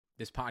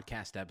This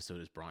podcast episode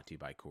is brought to you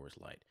by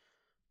Coors Light.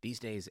 These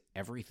days,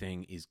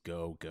 everything is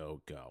go,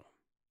 go, go.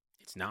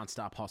 It's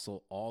nonstop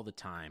hustle all the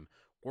time.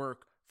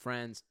 Work,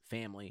 friends,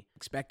 family,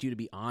 expect you to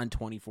be on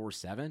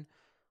 24/7.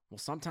 Well,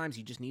 sometimes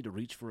you just need to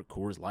reach for a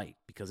Coors Light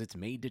because it's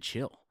made to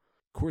chill.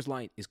 Coors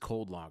Light is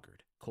cold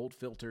lagered, cold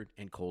filtered,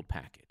 and cold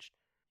packaged.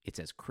 It's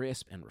as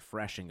crisp and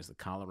refreshing as the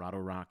Colorado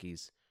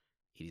Rockies.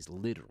 It is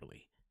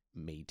literally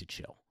made to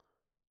chill.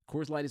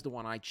 Coors Light is the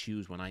one I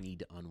choose when I need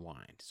to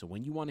unwind. So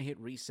when you want to hit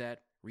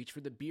reset, reach for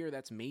the beer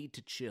that's made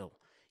to chill.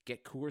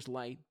 Get Coors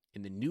Light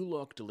in the new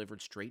look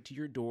delivered straight to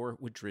your door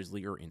with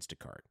Drizzly or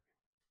Instacart.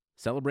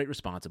 Celebrate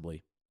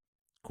responsibly.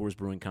 Coors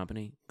Brewing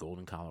Company,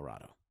 Golden,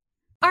 Colorado.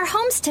 Our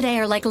homes today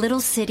are like little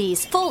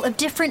cities, full of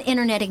different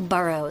interneting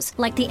boroughs,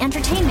 like the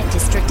entertainment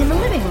district in the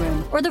living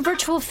room or the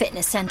virtual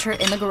fitness center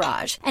in the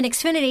garage. And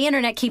Xfinity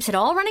Internet keeps it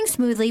all running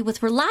smoothly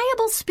with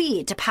reliable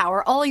speed to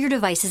power all your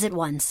devices at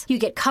once. You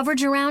get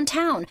coverage around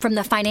town, from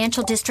the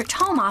financial district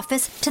home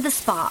office to the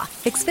spa.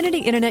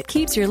 Xfinity Internet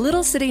keeps your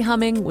little city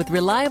humming with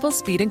reliable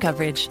speed and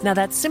coverage. Now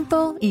that's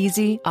simple,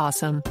 easy,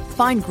 awesome.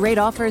 Find great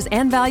offers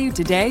and value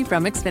today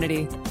from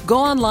Xfinity. Go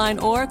online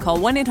or call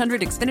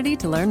 1-800-XFINITY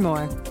to learn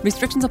more.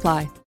 Restrictions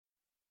apply.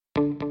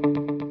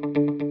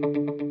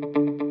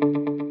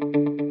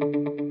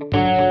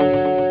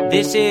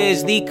 This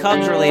is the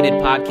Cubs-related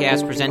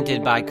podcast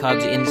presented by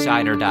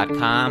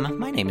CubsInsider.com.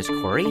 My name is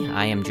Corey.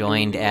 I am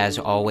joined, as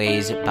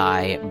always,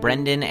 by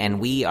Brendan, and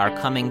we are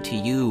coming to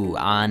you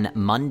on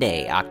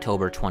Monday,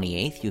 October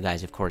 28th. You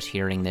guys, of course,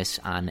 hearing this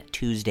on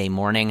Tuesday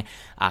morning,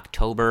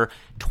 October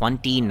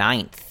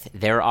 29th.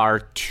 There are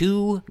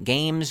 2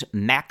 games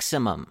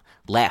maximum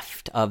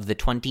left of the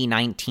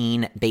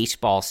 2019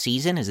 baseball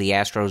season as the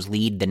Astros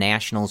lead the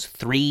Nationals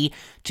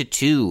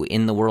 3-2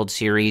 in the World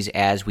Series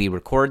as we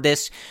record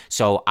this.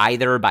 So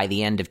either by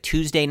the end of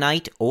Tuesday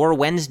night or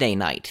Wednesday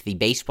night, the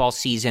baseball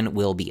season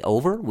will be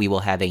over. We will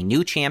have a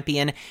new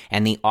champion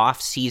and the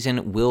off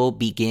season will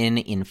begin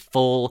in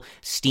full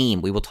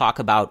steam. We will talk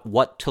about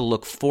what to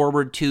look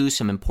forward to,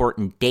 some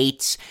important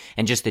dates,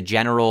 and just the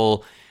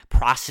general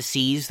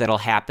processes that'll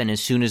happen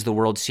as soon as the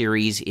World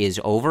Series is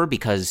over,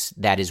 because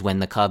that is when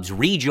the Cubs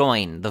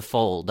rejoin the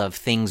fold of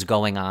things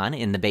going on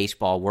in the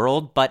baseball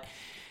world. But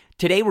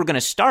today we're going to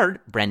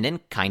start,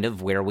 Brendan, kind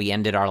of where we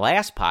ended our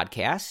last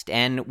podcast,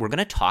 and we're going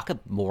to talk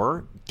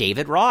more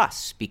David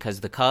Ross,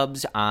 because the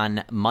Cubs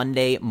on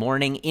Monday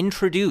morning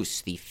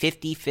introduced the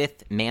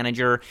 55th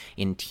manager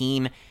in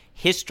team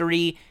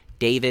history,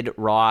 David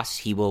Ross.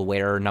 He will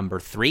wear number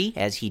 3,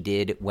 as he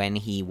did when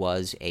he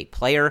was a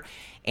player.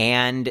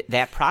 And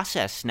that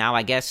process now,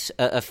 I guess,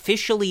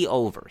 officially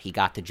over. He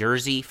got the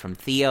jersey from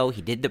Theo.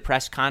 He did the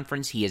press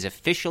conference. He is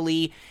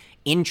officially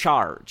in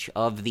charge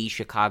of the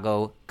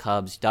Chicago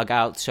Cubs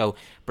dugout. So,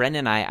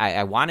 Brendan,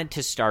 I wanted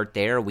to start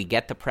there. We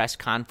get the press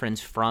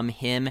conference from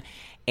him,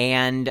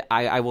 and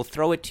I will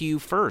throw it to you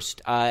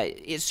first.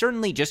 It's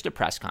certainly just a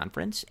press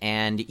conference,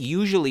 and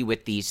usually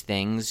with these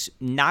things,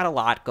 not a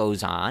lot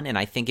goes on, and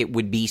I think it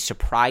would be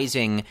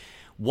surprising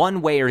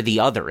one way or the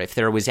other if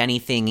there was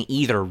anything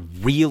either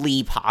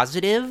really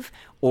positive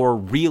or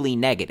really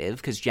negative,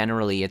 because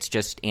generally it's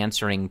just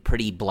answering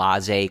pretty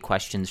blasé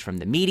questions from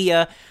the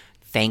media,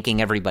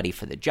 thanking everybody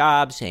for the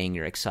job, saying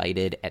you're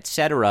excited,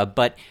 etc.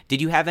 But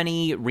did you have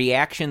any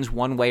reactions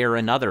one way or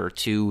another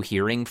to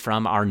hearing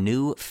from our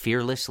new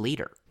fearless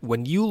leader?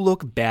 When you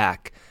look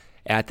back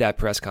at that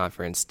press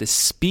conference, the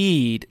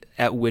speed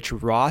at which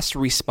Ross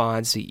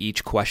responds to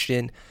each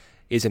question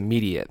is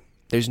immediate.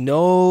 There's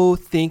no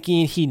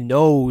thinking. He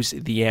knows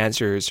the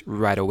answers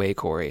right away,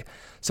 Corey.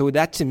 So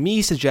that to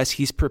me suggests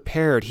he's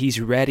prepared, he's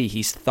ready,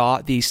 he's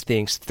thought these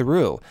things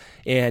through.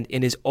 And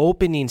in his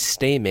opening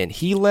statement,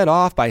 he led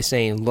off by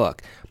saying,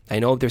 look, I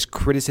know there's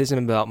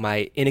criticism about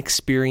my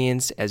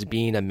inexperience as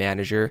being a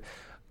manager,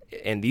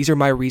 and these are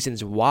my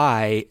reasons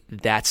why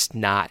that's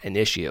not an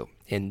issue.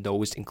 And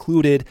those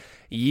included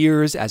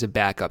years as a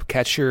backup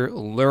catcher,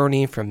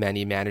 learning from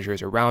many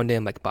managers around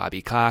him like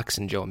Bobby Cox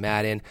and Joe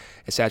Maddon,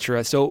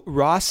 etc. So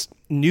Ross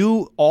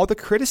knew all the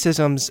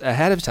criticisms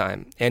ahead of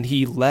time, and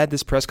he led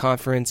this press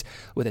conference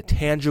with a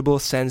tangible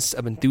sense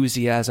of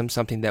enthusiasm,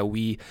 something that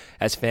we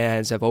as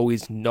fans have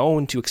always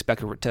known to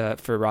expect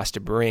for Ross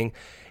to bring.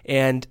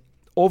 And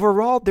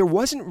overall, there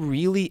wasn't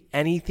really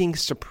anything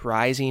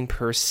surprising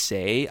per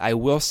se. I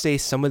will say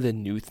some of the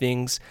new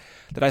things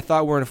that I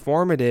thought were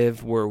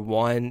informative were,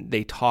 one,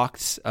 they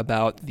talked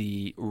about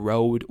the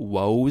road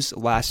woes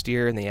last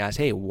year, and they asked,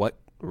 hey, what,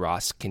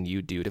 Ross, can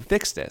you do to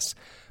fix this?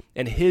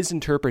 And his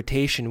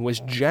interpretation was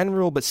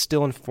general but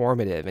still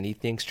informative, and he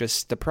thinks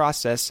just the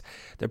process,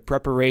 the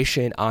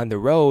preparation on the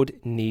road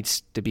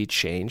needs to be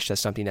changed.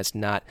 That's something that's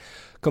not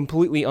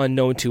completely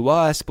unknown to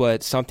us,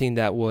 but something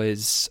that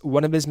was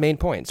one of his main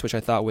points, which I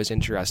thought was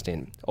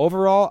interesting.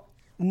 Overall,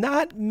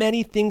 not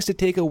many things to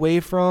take away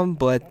from,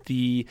 but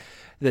the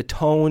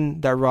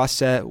tone that Ross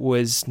set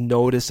was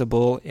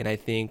noticeable, and I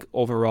think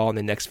overall in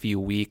the next few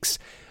weeks,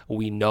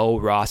 we know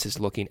Ross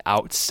is looking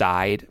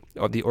outside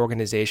of the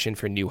organization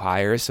for new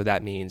hires. So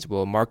that means,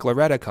 will Mark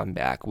Loretta come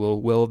back?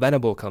 Will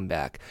Venable come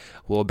back?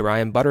 Will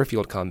Brian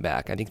Butterfield come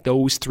back? I think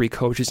those three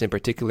coaches in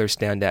particular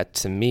stand out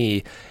to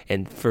me.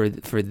 And for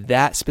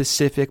that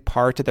specific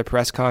part of the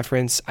press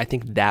conference, I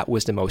think that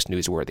was the most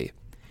newsworthy.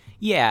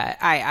 Yeah,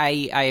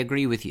 I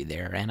agree with you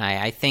there, and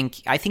I think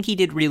he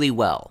did really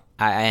well.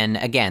 And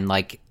again,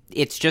 like,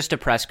 it's just a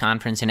press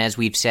conference, and as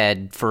we've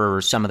said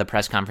for some of the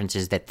press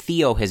conferences that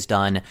Theo has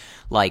done,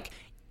 like,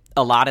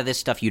 a lot of this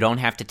stuff you don't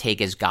have to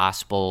take as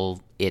gospel.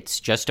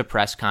 It's just a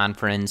press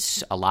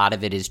conference. A lot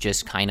of it is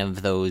just kind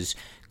of those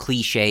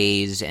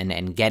cliches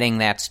and getting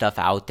that stuff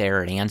out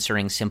there and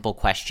answering simple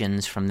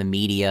questions from the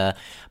media.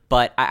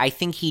 But I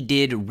think he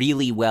did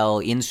really well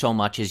in so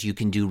much as you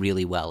can do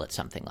really well at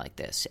something like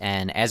this.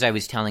 And as I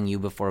was telling you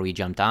before we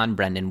jumped on,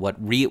 Brendan, what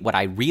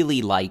I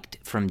really liked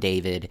from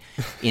David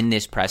in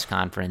this press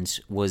conference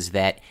was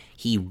that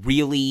he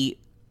really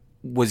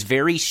was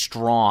very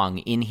strong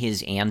in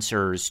his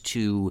answers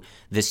to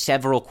the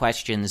several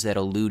questions that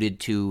alluded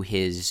to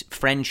his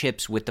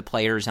friendships with the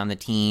players on the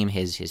team,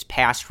 his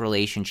past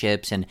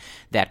relationships, and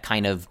that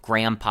kind of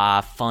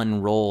grandpa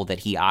fun role that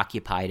he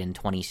occupied in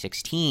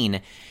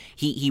 2016.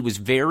 He was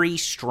very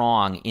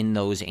strong in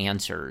those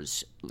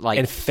answers.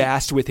 And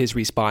fast with his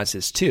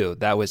responses, too.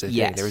 That was a thing.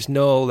 Yes. There was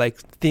no,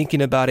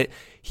 thinking about it.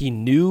 He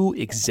knew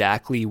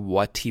exactly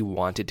what he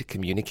wanted to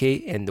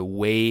communicate and the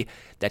way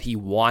that he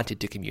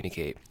wanted to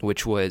communicate,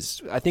 which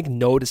was, I think,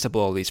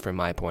 noticeable, at least from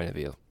my point of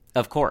view.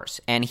 Of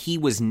course. And he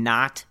was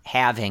not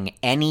having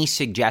any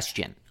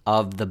suggestion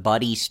of the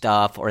buddy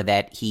stuff or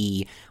that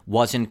he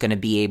wasn't going to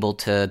be able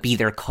to be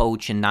their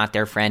coach and not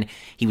their friend.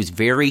 He was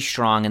very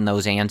strong in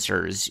those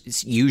answers,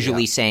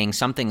 usually saying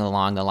something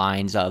along the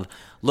lines of,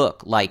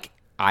 look,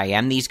 I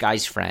am these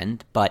guys'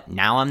 friend, but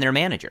now I'm their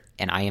manager,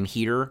 and I am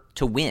here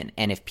to win.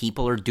 And if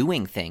people are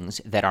doing things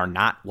that are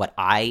not what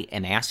I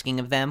am asking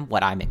of them,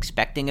 what I'm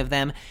expecting of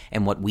them,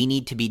 and what we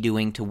need to be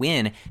doing to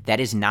win, that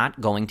is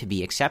not going to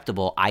be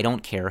acceptable. I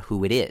don't care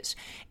who it is.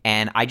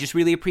 And I just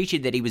really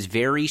appreciated that he was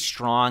very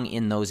strong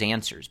in those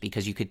answers,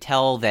 because you could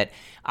tell that,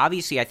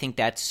 obviously, I think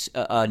that's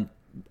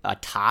a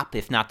top,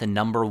 if not the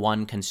number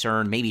one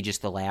concern, maybe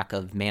just the lack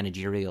of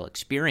managerial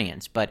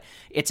experience, but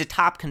it's a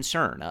top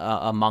concern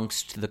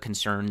amongst the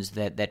concerns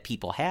that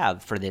people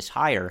have for this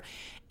hire.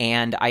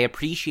 And I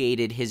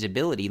appreciated his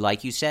ability.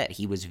 Like you said,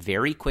 he was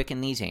very quick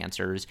in these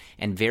answers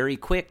and very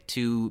quick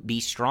to be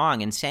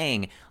strong in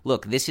saying,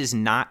 look, this is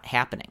not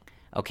happening.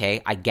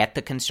 Okay, I get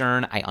the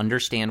concern. I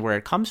understand where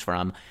it comes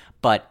from,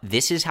 but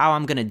this is how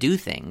I'm going to do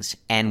things.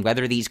 And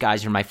whether these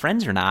guys are my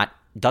friends or not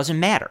doesn't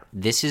matter.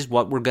 This is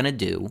what we're going to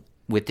do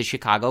with the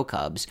Chicago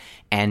Cubs,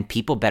 and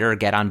people better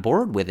get on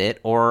board with it,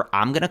 or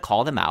I'm going to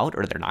call them out,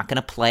 or they're not going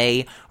to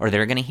play, or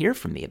they're going to hear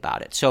from me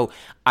about it. So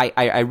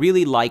I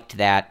really liked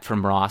that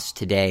from Ross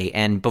today.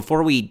 And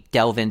before we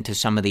delve into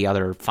some of the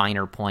other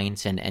finer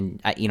points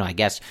and I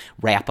guess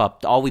wrap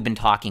up, all we've been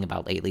talking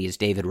about lately is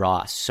David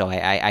Ross. So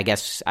I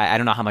guess I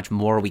don't know how much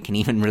more we can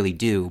even really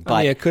do.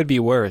 But it could be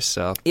worse.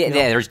 So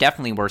there's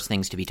definitely worse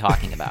things to be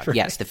talking about. Right.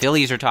 Yes, the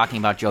Phillies are talking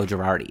about Joe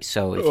Girardi.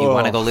 So if you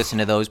want to go listen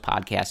to those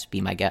podcasts,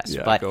 be my guest.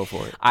 Yeah, but go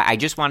for it. I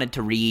just wanted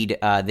to read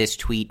this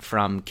tweet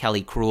from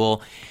Kelly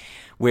Cruel,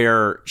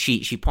 where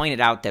she pointed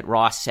out that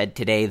Ross said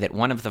today that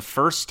one of the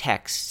first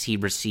texts he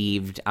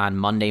received on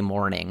Monday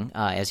morning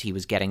as he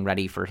was getting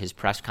ready for his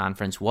press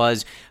conference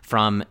was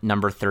from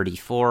number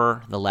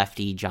 34, the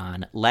lefty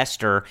Jon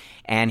Lester,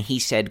 and he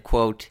said,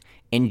 quote,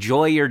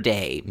 "Enjoy your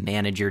day,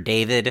 Manager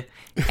David."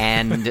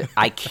 And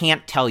I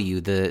can't tell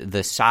you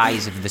the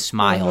size of the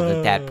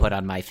smile that put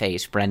on my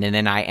face, Brendan.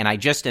 And I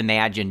just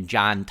imagine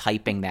John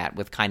typing that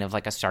with kind of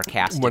like a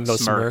sarcastic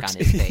smirk on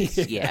his face.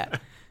 Yeah.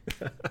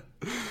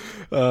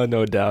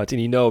 No doubt.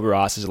 And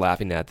Ross is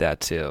laughing at that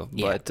too.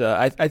 Yeah. But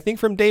I think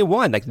from day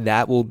one,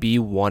 that will be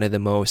one of the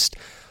most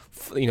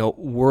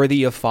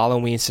worthy of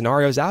following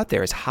scenarios out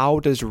there, is how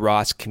does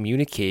Ross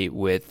communicate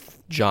with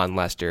Jon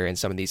Lester and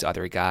some of these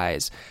other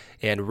guys?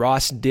 And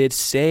Ross did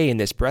say in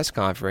this press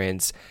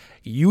conference,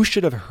 you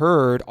should have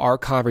heard our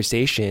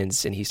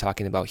conversations, and he's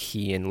talking about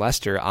he and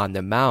Lester on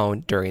the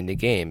mound during the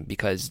game,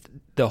 because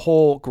the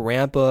whole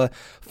grandpa,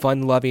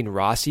 fun-loving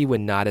Rossi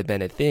would not have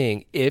been a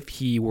thing if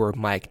he were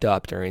mic'd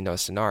up during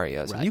those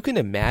scenarios. Right. You can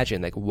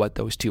imagine what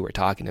those two were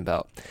talking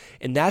about.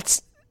 And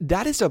that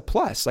is a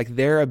plus,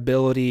 their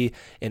ability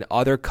and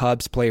other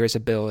Cubs players'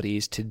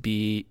 abilities to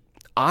be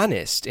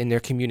honest in their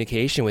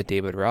communication with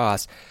David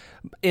Ross,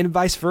 and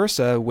vice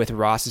versa with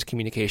Ross's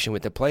communication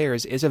with the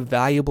players, is a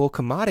valuable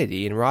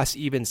commodity. And Ross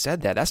even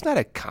said that. That's not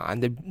a con.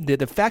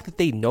 The fact that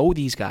they know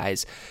these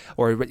guys,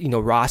 or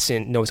Ross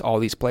knows all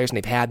these players and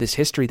they've had this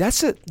history,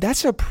 that's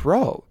a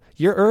pro.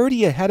 You're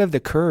already ahead of the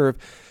curve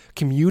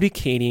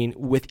communicating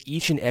with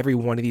each and every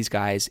one of these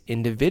guys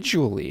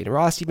individually. And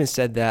Ross even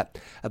said that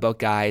about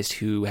guys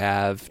who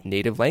have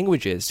native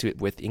languages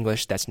with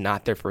English that's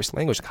not their first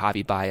language,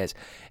 Javi Baez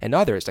and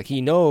others.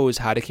 He knows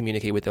how to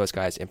communicate with those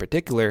guys in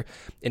particular,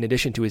 in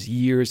addition to his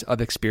years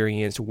of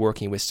experience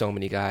working with so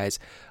many guys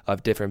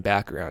of different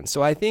backgrounds.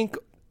 So I think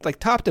like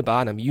top to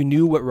bottom, you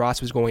knew what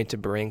Ross was going to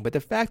bring, but the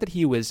fact that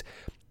he was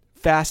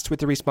fast with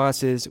the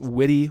responses,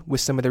 witty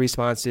with some of the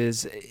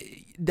responses,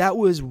 that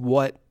was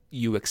what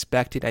you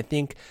expected. I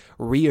think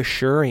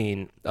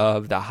reassuring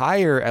of the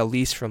hire, at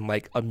least from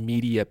like a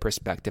media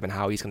perspective, and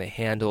how he's going to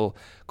handle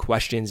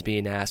questions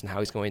being asked and how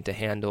he's going to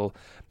handle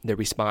the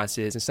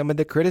responses and some of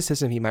the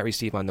criticism he might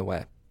receive on the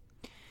way.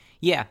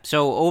 Yeah,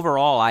 so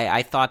overall,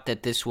 I thought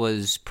that this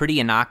was pretty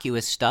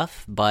innocuous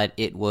stuff, but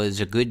it was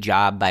a good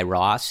job by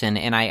Ross,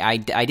 and I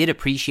did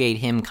appreciate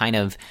him kind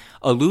of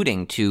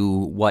alluding to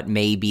what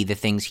may be the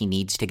things he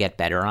needs to get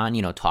better on,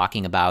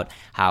 talking about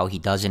how he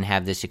doesn't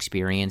have this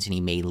experience and he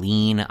may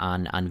lean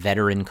on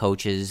veteran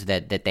coaches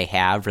that they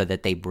have or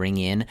that they bring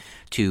in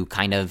to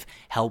kind of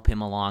help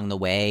him along the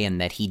way, and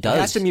that he does.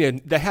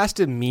 That has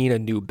to mean a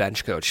new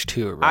bench coach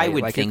too, right? I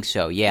would think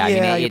so, yeah.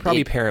 Yeah, you'd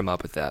probably pair him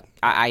up with that.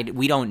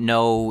 We don't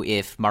know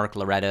if Mark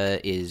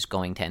Loretta is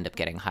going to end up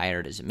getting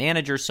hired as a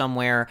manager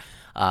somewhere,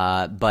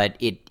 but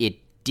it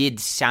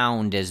did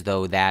sound as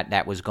though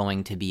that was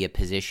going to be a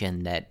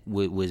position that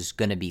was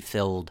going to be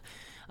filled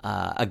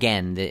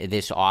again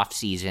this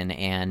offseason.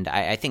 And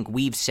I think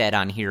we've said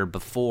on here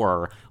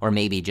before, or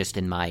maybe just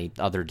in my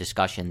other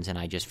discussions and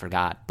I just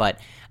forgot, but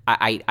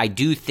I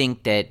do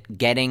think that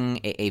getting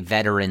a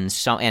veteran,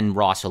 and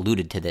Ross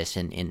alluded to this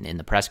in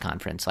the press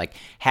conference, like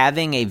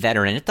having a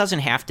veteran, it doesn't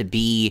have to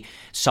be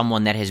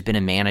someone that has been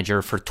a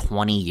manager for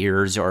 20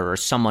 years or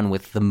someone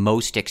with the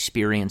most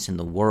experience in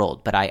the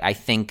world. But I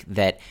think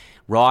that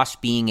Ross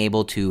being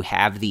able to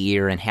have the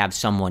ear and have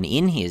someone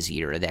in his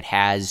ear that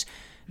has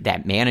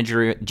that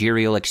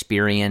managerial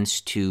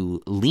experience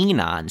to lean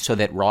on so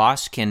that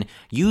Ross can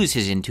use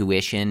his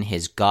intuition,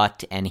 his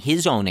gut, and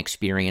his own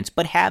experience,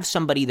 but have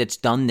somebody that's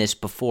done this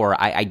before.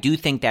 I do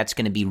think that's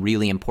going to be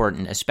really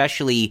important,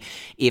 especially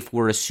if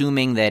we're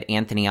assuming that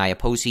Anthony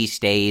Iapoce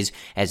stays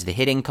as the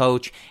hitting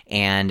coach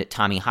and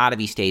Tommy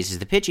Hotovy stays as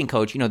the pitching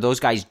coach. Those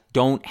guys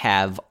don't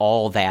have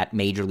all that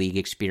major league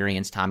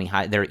experience.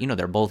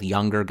 They're both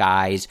younger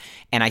guys,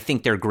 and I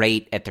think they're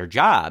great at their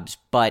jobs,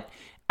 but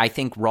I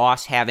think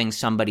Ross having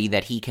somebody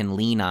that he can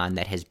lean on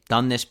that has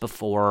done this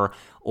before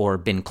or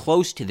been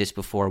close to this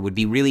before would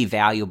be really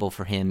valuable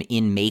for him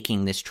in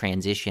making this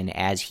transition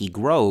as he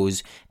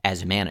grows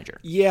as a manager.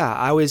 Yeah,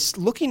 I was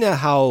looking at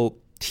how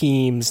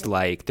teams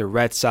like the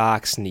Red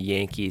Sox and the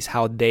Yankees,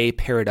 how they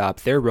paired up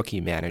their rookie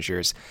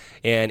managers.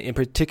 And in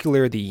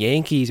particular, the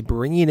Yankees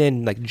bringing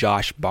in like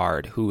Josh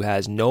Bard, who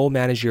has no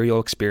managerial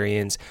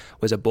experience,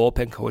 was a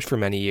bullpen coach for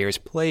many years,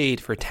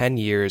 played for 10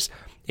 years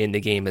in the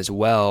game as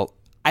well.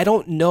 I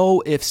don't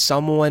know if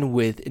someone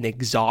with an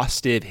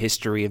exhaustive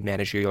history of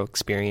managerial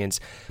experience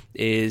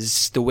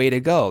is the way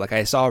to go. Like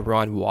I saw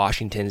Ron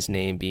Washington's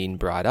name being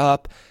brought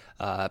up.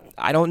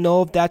 I don't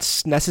know if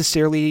that's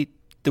necessarily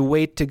the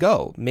way to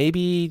go.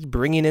 Maybe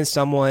bringing in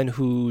someone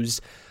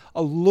who's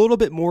a little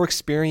bit more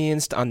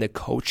experienced on the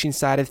coaching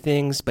side of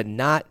things, but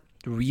not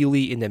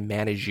really in the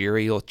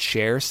managerial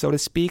chair, so to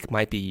speak,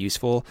 might be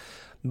useful.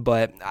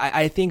 But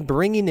I think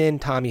bringing in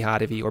Tommy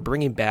Hotovy or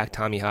bringing back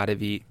Tommy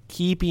Hotovy,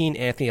 keeping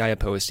Anthony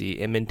Iapoce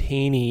and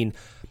maintaining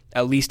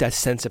at least that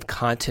sense of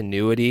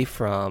continuity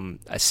from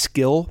a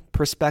skill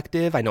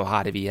perspective. I know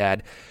Hotovy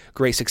had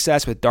great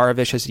success with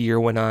Darvish as the year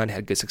went on,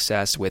 had good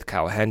success with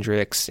Kyle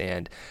Hendricks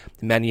and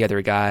many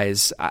other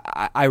guys.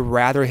 I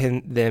rather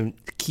than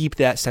keep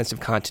that sense of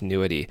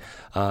continuity.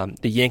 The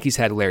Yankees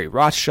had Larry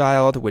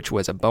Rothschild, which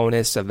was a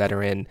bonus, a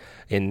veteran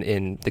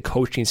in the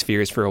coaching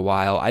spheres for a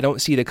while. I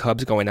don't see the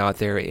Cubs going out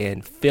there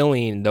and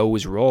filling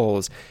those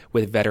roles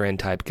with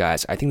veteran-type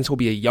guys. I think this will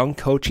be a young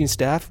coaching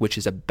staff, which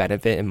is a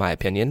benefit in my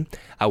opinion.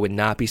 I would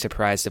not be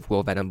surprised if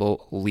Will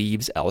Venable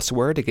leaves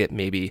elsewhere to get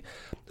maybe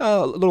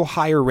a little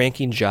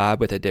higher-ranking job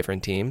with a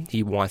different team.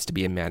 He wants to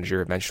be a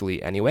manager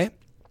eventually anyway,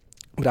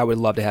 but I would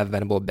love to have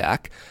Venable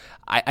back.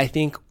 I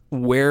think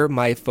where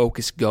my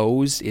focus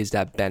goes is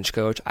that bench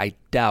coach. I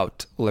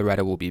doubt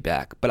Loretta will be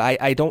back, but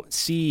I don't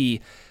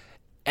see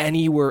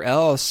anywhere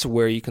else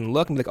where you can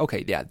look and be like,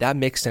 okay, yeah, that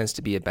makes sense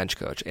to be a bench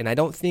coach. And I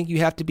don't think you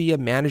have to be a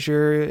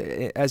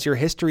manager as your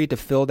history to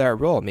fill that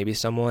role. Maybe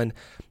someone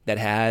that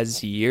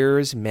has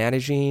years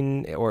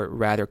managing or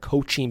rather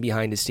coaching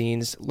behind the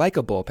scenes like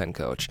a bullpen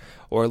coach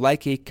or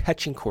like a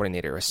catching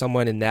coordinator or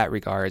someone in that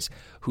regards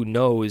who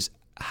knows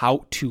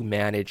how to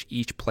manage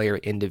each player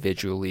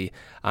individually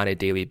on a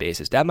daily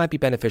basis. That might be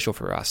beneficial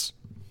for us.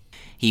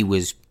 He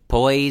was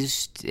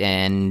poised,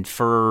 and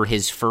for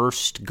his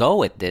first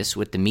go at this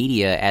with the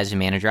media as a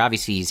manager,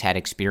 obviously he's had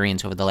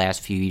experience over the last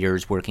few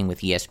years working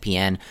with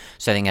ESPN,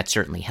 so I think that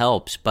certainly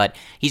helps. But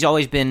he's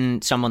always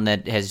been someone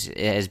that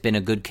has been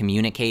a good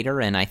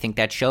communicator, and I think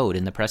that showed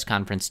in the press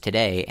conference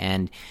today.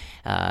 And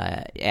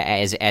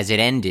as it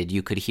ended,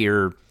 you could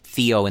hear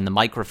Theo in the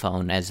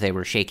microphone as they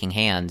were shaking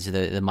hands.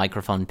 The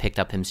microphone picked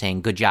up him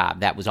saying, "Good job,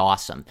 that was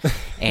awesome."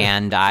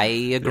 And I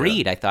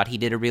agreed. Yeah. I thought he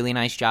did a really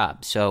nice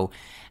job. So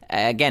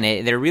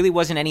again, there really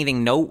wasn't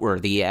anything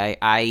noteworthy.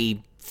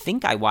 I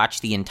think I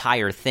watched the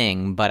entire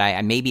thing,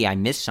 but maybe I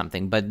missed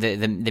something. But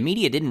the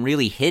media didn't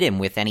really hit him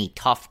with any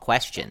tough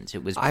questions.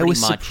 It was pretty I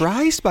was much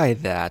surprised by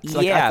that.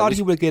 Like, yeah, I thought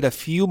he would get a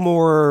few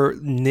more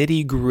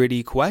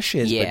nitty-gritty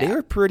questions, but they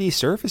were pretty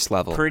surface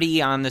level.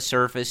 Pretty on the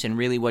surface and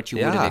really what you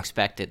would have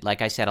expected.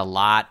 Like I said, a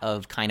lot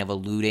of kind of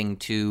alluding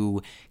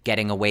to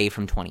getting away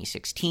from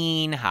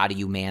 2016. How do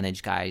you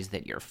manage guys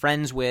that you're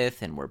friends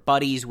with and were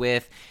buddies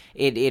with?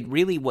 It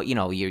really, what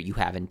you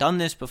haven't done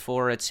this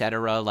before,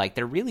 etc. Like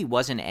there really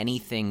wasn't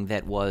anything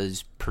that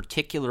was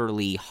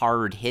particularly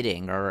hard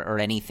hitting or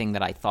anything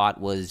that I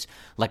thought was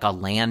like a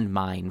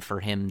landmine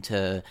for him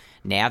to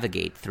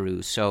navigate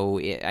through. So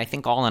I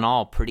think all in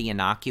all, pretty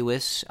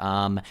innocuous.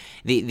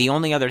 The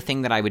only other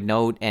thing that I would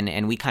note,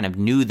 and we kind of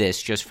knew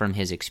this just from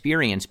his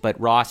experience, but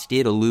Ross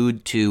did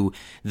allude to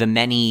the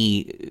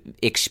many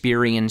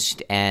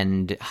experienced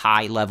and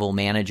high level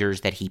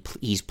managers that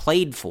he's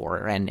played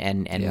for and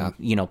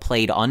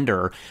played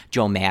under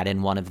Joe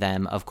Maddon, one of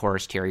them, of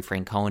course, Terry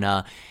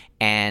Francona.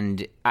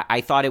 And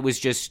I thought it was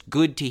just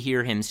good to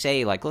hear him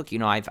say, like, look,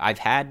 I've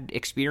had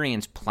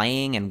experience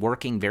playing and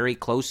working very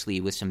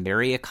closely with some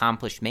very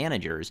accomplished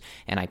managers,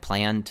 and I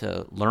plan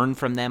to learn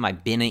from them.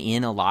 I've been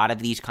in a lot of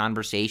these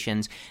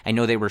conversations. I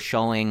know they were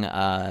showing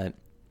on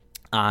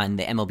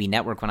the MLB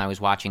Network when I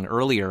was watching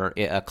earlier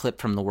a clip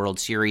from the World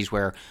Series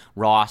where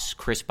Ross,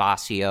 Chris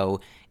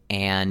Bosio,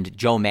 and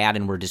Joe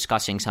Maddon were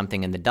discussing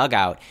something in the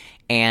dugout.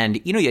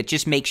 And, it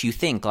just makes you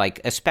think,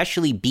 like,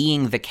 especially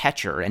being the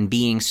catcher and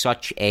being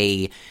such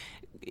a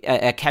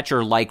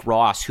catcher like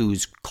Ross,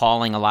 who's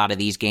calling a lot of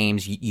these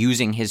games,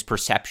 using his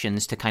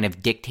perceptions to kind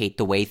of dictate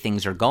the way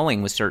things are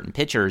going with certain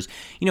pitchers.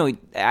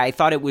 I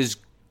thought it was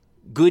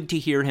good to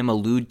hear him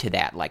allude to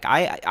that. Like,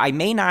 I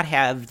may not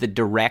have the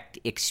direct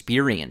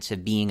experience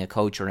of being a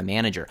coach or a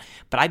manager,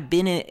 but I've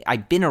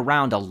been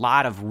around a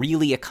lot of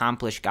really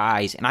accomplished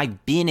guys, and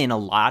I've been in a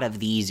lot of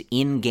these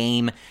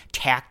in-game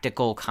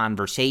tactical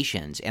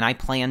conversations, and I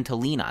plan to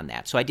lean on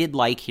that. So I did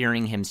like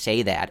hearing him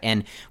say that.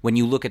 And when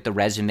you look at the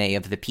resume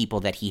of the people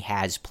that he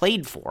has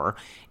played for,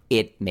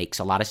 it makes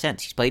a lot of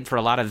sense. He's played for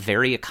a lot of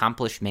very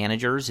accomplished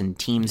managers and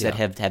teams that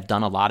have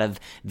done a lot of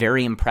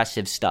very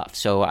impressive stuff.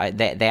 So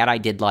that I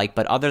did like.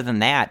 But other than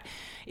that,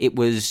 it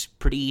was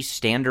pretty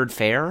standard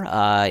fare.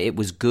 It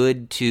was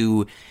good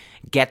to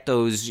get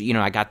those,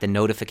 I got the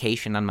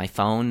notification on my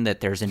phone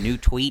that there's a new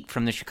tweet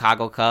from the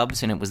Chicago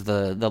Cubs, and it was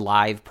the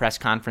live press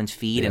conference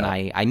feed, and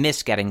I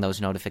miss getting those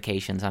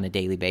notifications on a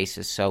daily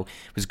basis. So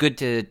it was good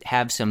to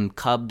have some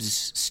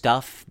Cubs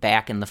stuff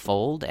back in the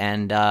fold,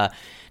 and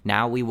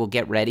now we will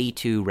get ready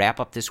to wrap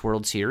up this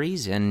World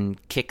Series and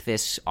kick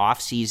this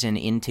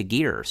offseason into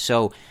gear.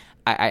 So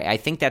I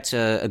think that's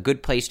a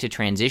good place to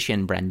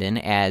transition, Brendan,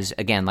 as,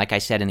 again, like I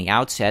said in the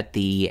outset,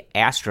 the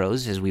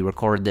Astros, as we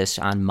record this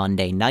on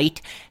Monday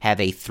night, have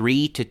a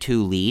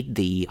 3-2 lead.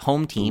 The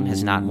home team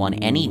has not won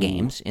any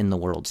games in the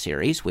World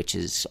Series, which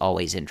is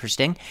always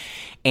interesting.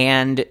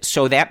 And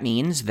so that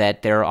means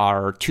that there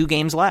are 2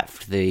 games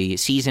left. The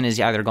season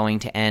is either going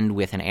to end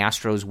with an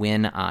Astros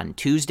win on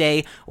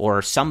Tuesday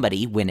or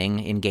somebody winning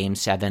in Game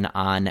 7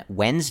 on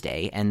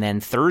Wednesday. And then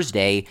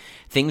Thursday,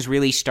 things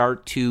really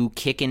start to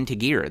kick into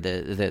gear.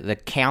 The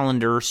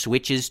calendar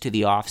switches to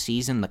the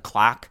offseason. The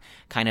clock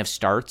kind of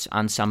starts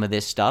on some of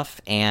this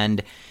stuff.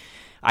 And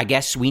I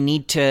guess we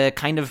need to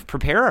kind of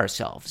prepare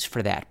ourselves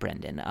for that,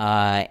 Brendan.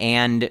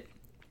 And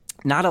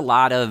not a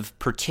lot of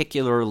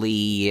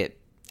particularly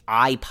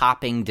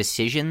eye-popping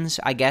decisions,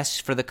 I guess,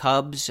 for the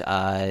Cubs.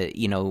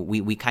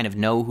 We kind of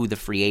know who the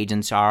free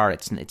agents are.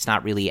 It's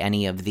not really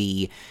any of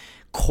the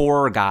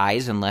core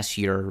guys unless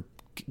you're,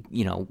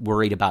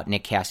 worried about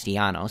Nick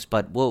Castellanos,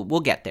 but we'll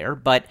get there.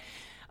 But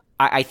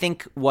I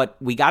think what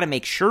we got to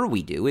make sure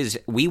we do is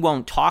we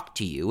won't talk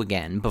to you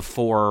again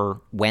before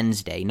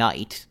Wednesday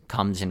night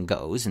comes and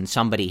goes and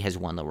somebody has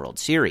won the World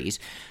Series.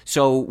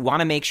 So want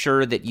to make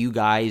sure that you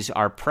guys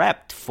are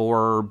prepped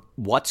for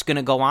what's going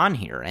to go on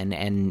here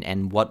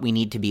and what we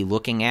need to be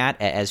looking at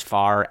as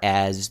far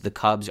as the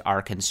Cubs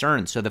are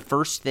concerned. So the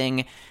first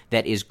thing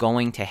that is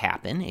going to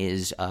happen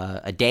is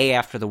a day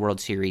after the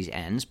World Series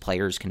ends,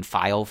 players can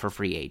file for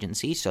free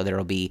agency. So there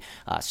will be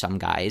some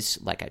guys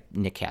like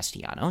Nick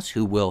Castellanos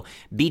who will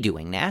be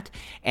doing that.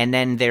 And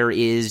then there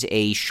is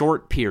a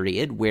short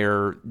period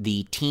where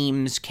the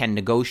teams can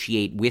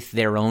negotiate with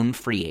their own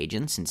free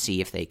agents and see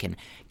if they can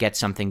get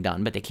something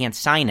done, but they can't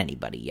sign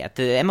anybody yet.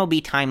 The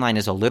MLB timeline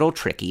is a little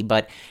tricky,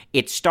 but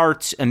it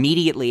starts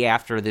immediately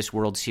after this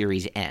World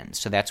Series ends.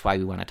 So that's why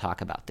we want to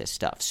talk about this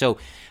stuff. So,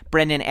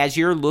 Brendan, as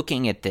you're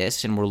looking at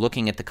this and we're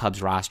looking at the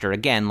Cubs roster,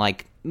 again,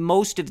 like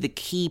most of the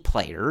key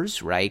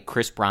players, right?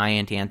 Chris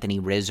Bryant, Anthony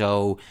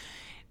Rizzo,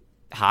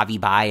 Javi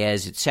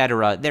Baez,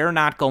 etc., they're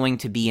not going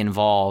to be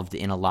involved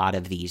in a lot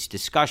of these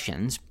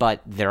discussions,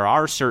 but there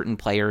are certain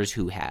players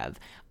who have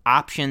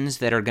options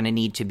that are going to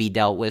need to be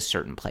dealt with,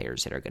 certain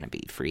players that are going to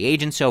be free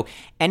agents. So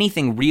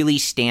anything really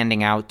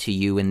standing out to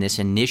you in this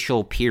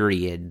initial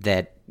period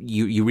that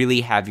you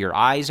really have your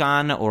eyes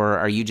on, or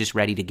are you just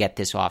ready to get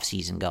this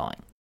offseason going?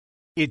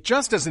 It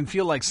just doesn't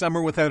feel like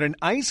summer without an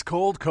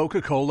ice-cold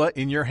Coca-Cola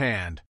in your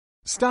hand.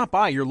 Stop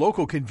by your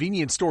local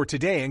convenience store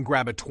today and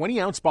grab a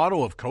 20-ounce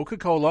bottle of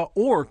Coca-Cola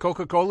or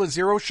Coca-Cola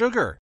Zero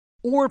Sugar.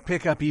 Or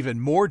pick up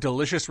even more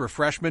delicious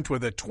refreshment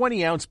with a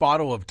 20-ounce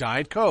bottle of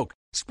Diet Coke,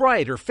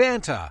 Sprite, or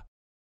Fanta.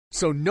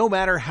 So no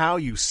matter how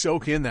you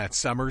soak in that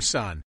summer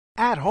sun,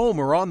 at home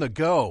or on the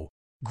go,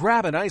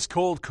 grab an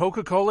ice-cold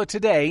Coca-Cola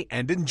today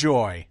and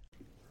enjoy.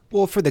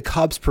 Well, for the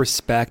Cubs'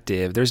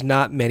 perspective, there's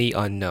not many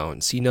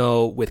unknowns.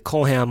 With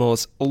Cole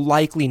Hamels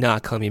likely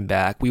not coming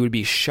back, we would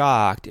be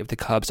shocked if the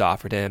Cubs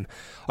offered him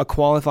a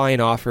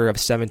qualifying offer of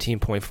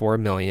 $17.4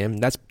 million.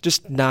 That's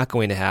just not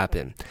going to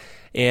happen.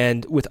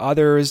 And with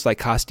others like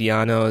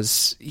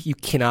Castellanos, you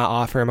cannot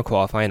offer him a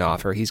qualifying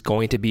offer. He's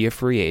going to be a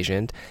free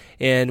agent.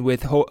 And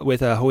with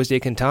Jose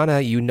Quintana,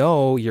 you're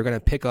going to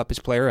pick up his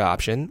player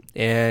option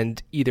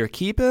and either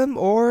keep him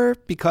or,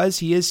 because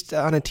he is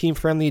on a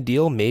team-friendly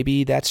deal,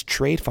 maybe that's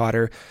trade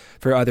fodder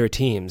for other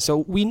teams. So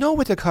we know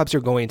what the Cubs are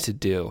going to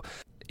do.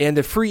 And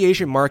the free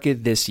agent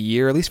market this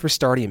year, at least for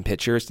starting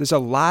pitchers, there's a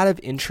lot of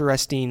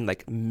interesting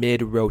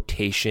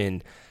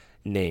mid-rotation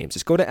names.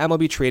 Just go to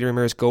MLB Trade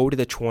Rumors, go to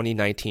the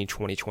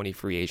 2019-2020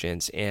 free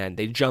agents, and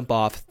they jump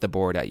off the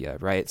board at you,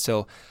 right?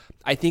 So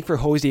I think for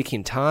Jose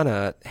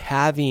Quintana,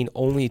 having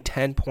only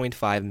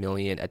 $10.5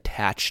 million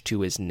attached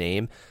to his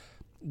name,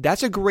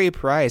 that's a great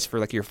price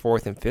for your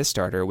fourth and fifth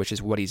starter, which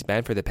is what he's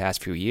been for the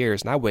past few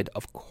years. And I would,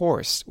 of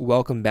course,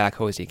 welcome back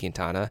Jose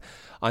Quintana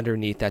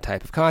underneath that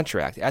type of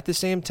contract. At the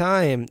same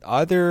time,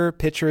 other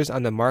pitchers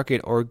on the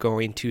market are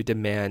going to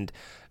demand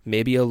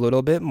maybe a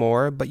little bit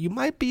more, but you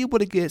might be able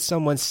to get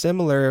someone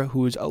similar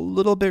who's a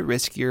little bit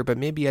riskier, but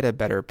maybe at a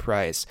better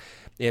price.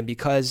 And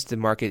because the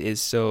market is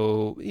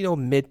so,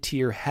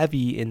 mid-tier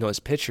heavy in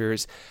those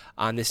pitchers,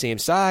 on the same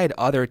side,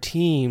 other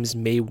teams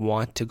may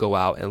want to go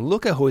out and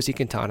look at Jose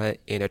Quintana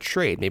in a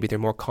trade. Maybe they're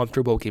more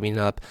comfortable giving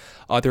up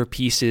other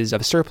pieces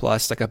of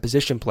surplus, like a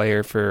position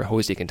player for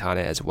Jose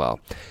Quintana as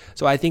well.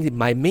 So I think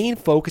my main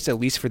focus, at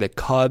least for the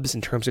Cubs in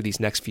terms of these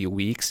next few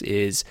weeks,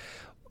 is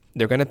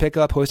they're going to pick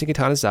up Jose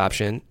Quintana's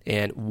option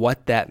and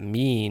what that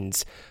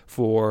means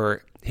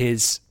for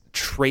his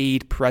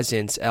trade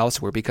presence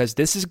elsewhere, because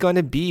this is going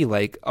to be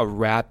a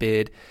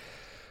rapid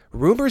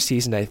rumor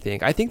season, I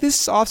think. I think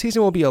this offseason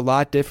will be a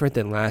lot different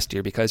than last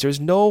year because there's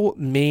no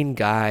main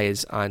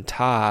guys on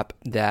top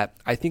that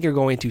I think are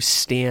going to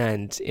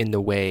stand in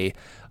the way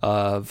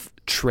of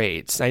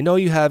trades. I know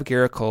you have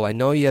Garrett Cole, I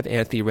know you have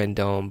Anthony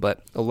Rendon,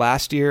 but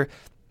last year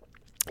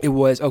it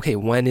was, okay,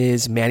 when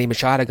is Manny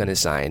Machado going to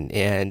sign?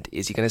 And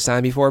is he going to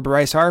sign before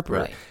Bryce Harper?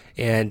 Right.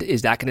 And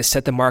is that going to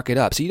set the market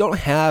up? So you don't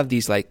have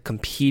these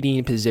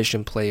competing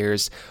position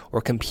players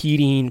or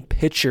competing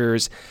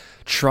pitchers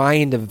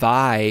trying to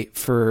vie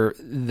for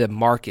the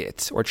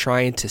market or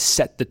trying to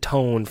set the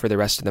tone for the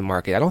rest of the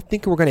market. I don't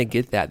think we're going to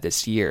get that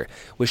this year,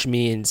 which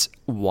means,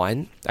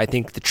 one, I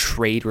think the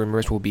trade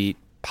rumors will be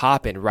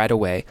popping right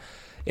away.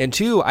 And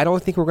two, I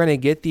don't think we're going to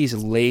get these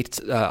late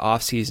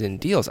offseason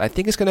deals. I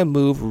think it's going to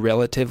move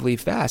relatively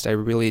fast. I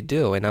really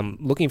do. And I'm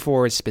looking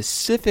forward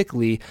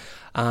specifically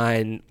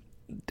on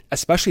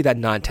especially that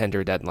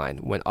non-tender deadline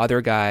when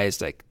other guys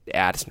like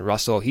Addison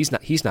Russell, he's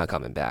not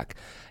coming back,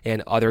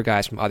 and other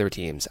guys from other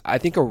teams. I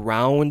think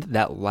around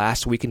that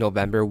last week in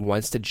November,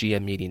 once the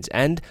GM meetings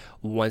end,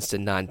 once the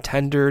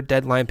non-tender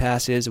deadline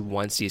passes,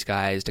 once these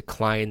guys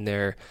decline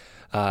their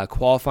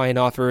qualifying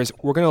offers,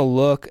 we're going to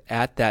look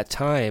at that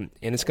time,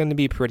 and it's going to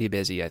be pretty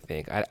busy, I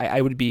think. I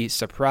would be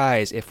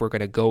surprised if we're going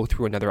to go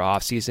through another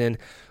offseason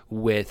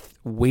with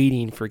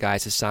waiting for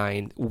guys to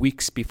sign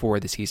weeks before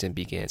the season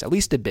begins, at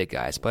least the big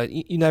guys. But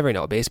you never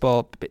know.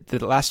 Baseball,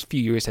 the last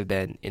few years have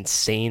been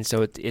insane,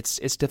 so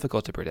it's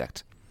difficult to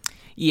predict.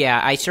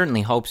 Yeah, I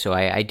certainly hope so.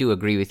 I do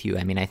agree with you.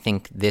 I mean, I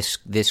think this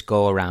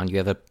go around, you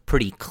have a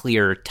pretty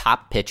clear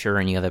top pitcher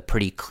and you have a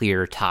pretty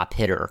clear top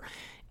hitter.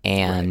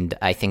 And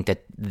right. I think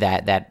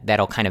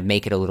that'll kind of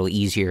make it a little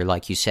easier,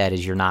 like you said,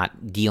 as you're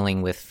not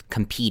dealing with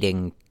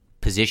competing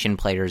position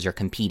players or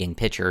competing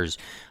pitchers,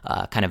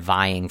 kind of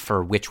vying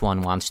for which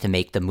one wants to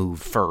make the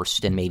move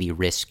first and maybe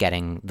risk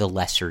getting the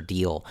lesser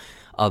deal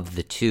of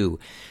the two.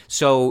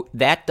 So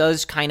that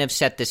does kind of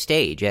set the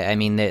stage. I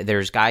mean,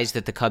 there's guys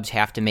that the Cubs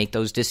have to make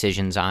those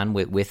decisions on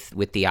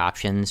with the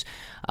options.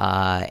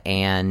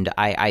 And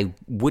I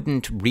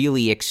wouldn't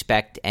really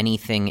expect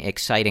anything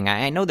exciting.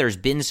 I know there's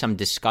been some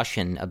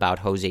discussion about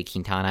Jose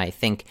Quintana. I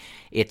think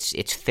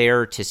it's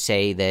fair to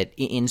say that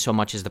in so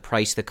much as the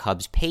price the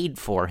Cubs paid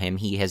for him,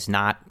 he has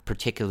not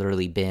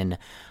particularly been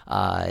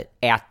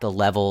at the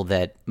level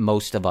that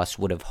most of us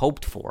would have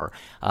hoped for.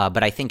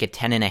 But I think at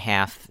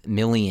 $10.5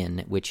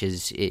 million, which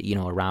is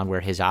around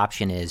where his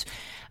option is,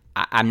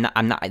 I'm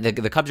not.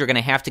 The Cubs are going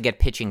to have to get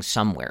pitching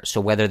somewhere.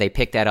 So whether they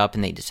pick that up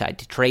and they decide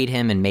to trade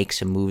him and make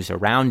some moves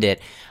around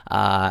it,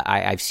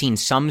 I've seen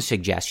some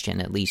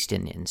suggestion, at least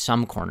in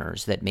some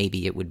corners, that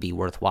maybe it would be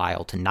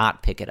worthwhile to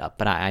not pick it up.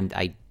 But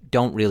I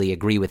don't really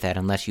agree with that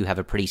unless you have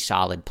a pretty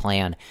solid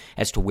plan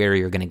as to where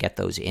you're going to get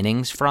those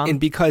innings from. And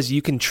because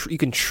you can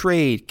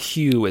trade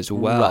Q as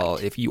well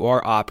Right. if you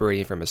are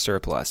operating from a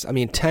surplus. I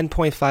mean,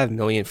 $10.5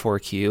 million for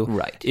Q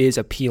Right. is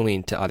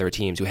appealing to other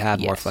teams who have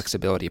more Yes.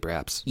 flexibility,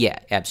 perhaps. Yeah,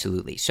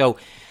 absolutely. So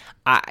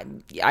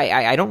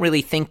I don't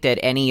really think that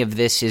any of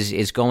this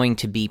is going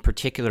to be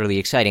particularly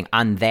exciting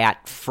on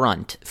that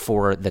front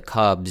for the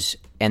Cubs.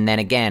 And then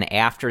again,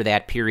 after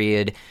that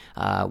period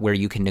where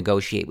you can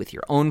negotiate with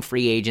your own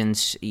free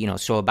agents,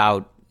 so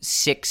about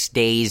 6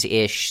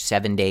 days-ish,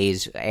 7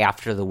 days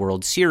after the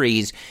World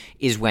Series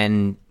is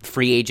when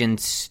free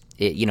agents,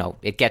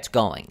 it gets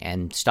going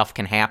and stuff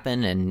can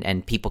happen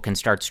and people can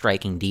start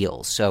striking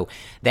deals. So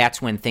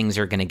that's when things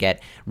are going to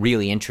get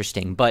really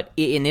interesting. But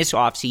in this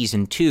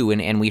offseason too,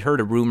 and we heard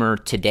a rumor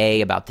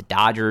today about the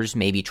Dodgers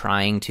maybe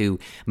trying to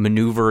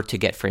maneuver to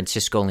get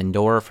Francisco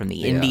Lindor from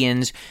the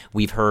Indians.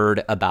 We've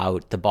heard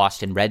about the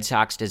Boston Red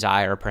Sox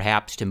desire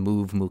perhaps to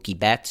move Mookie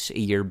Betts a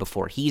year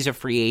before he's a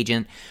free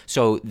agent.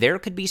 So there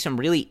could be some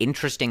really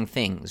interesting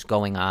things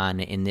going on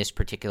in this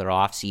particular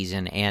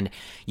offseason. And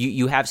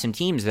you have some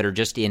teams that are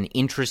just in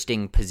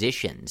interesting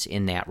positions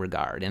in that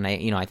regard. And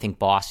I think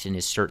Boston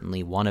is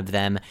certainly one of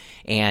them.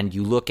 And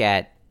you look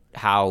at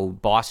how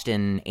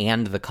Boston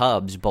and the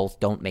Cubs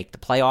both don't make the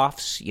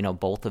playoffs,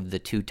 both of the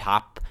two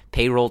top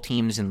payroll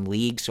teams in the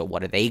league. So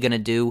what are they going to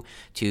do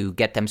to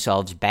get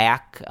themselves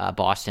back?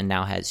 Boston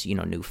now has,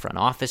 new front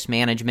office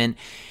management.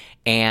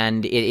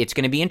 And it's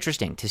going to be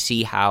interesting to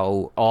see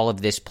how all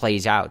of this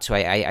plays out. So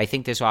I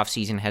think this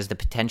offseason has the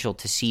potential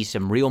to see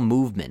some real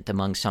movement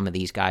among some of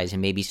these guys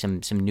and maybe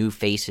some new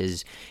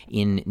faces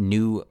in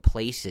new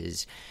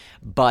places.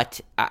 But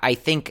I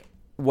think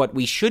what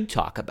we should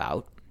talk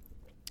about,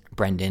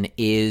 Brendan,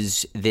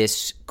 is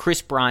this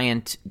Kris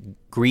Bryant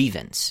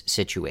grievance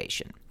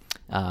situation.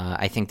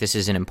 I think this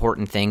is an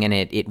important thing, and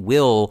it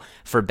will,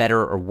 for better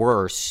or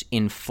worse,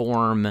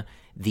 inform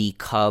the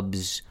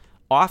Cubs'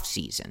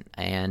 offseason.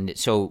 And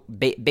so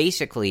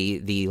basically,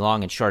 the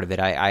long and short of it,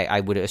 I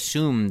would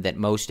assume that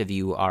most of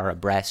you are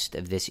abreast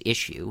of this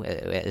issue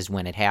as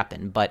when it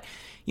happened. But,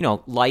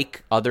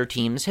 like other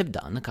teams have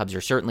done, the Cubs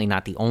are certainly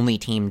not the only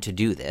team to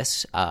do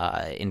this.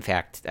 In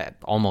fact,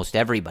 almost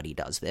everybody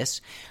does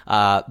this.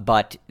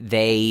 But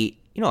they,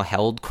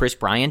 held Kris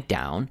Bryant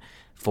down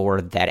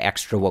for that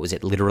extra, what was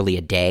it, literally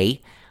a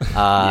day,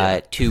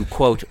 to,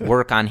 quote,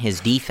 work on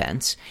his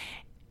defense.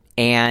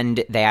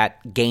 And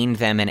that gained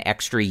them an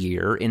extra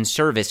year in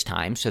service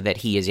time so that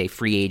he is a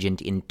free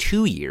agent in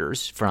 2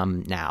 years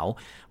from now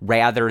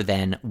rather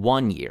than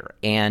 1 year.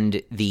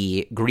 And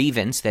the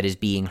grievance that is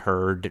being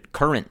heard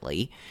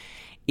currently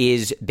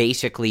is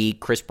basically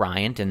Kris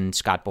Bryant and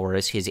Scott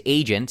Boras, his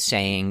agent,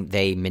 saying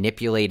they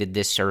manipulated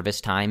this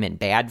service time in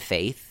bad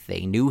faith.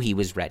 They knew he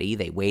was ready.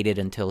 They waited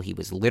until he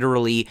was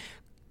literally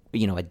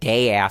a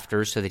day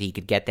after so that he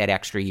could get that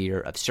extra year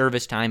of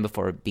service time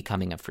before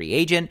becoming a free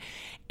agent.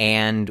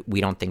 And we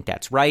don't think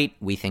that's right.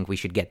 We think we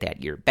should get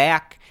that year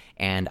back.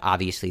 And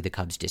obviously the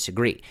Cubs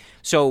disagree.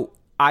 So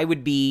I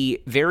would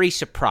be very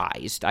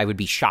surprised. I would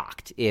be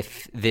shocked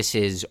if this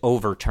is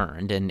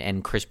overturned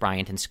and Kris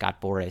Bryant and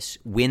Scott Boras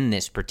win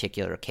this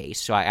particular case.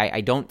 So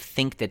I don't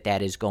think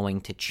that is going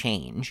to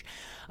change.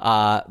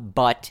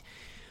 But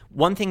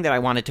one thing that I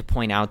wanted to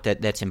point out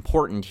that's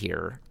important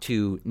here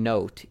to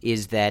note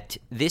is that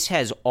this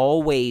has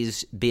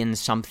always been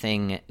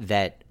something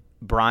that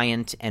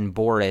Bryant and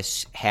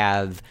Boras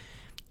have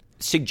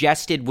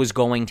suggested was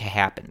going to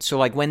happen. So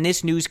like when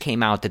this news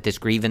came out that this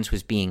grievance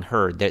was being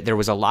heard, there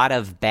was a lot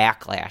of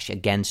backlash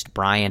against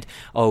Bryant.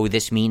 Oh,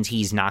 this means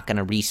he's not going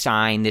to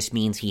re-sign. This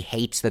means he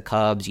hates the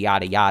Cubs,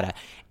 yada, yada.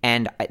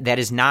 And that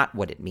is not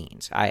what it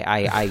means.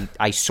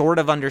 I sort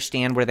of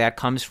understand where that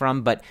comes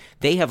from, but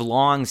they have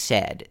long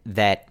said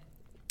that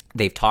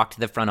they've talked to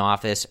the front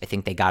office. I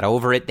think they got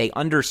over it. They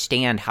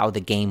understand how the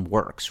game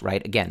works,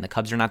 right? Again, the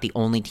Cubs are not the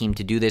only team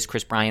to do this.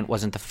 Kris Bryant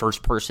wasn't the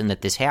first person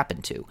that this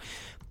happened to.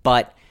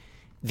 But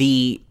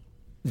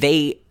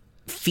they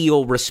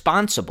feel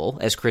responsible,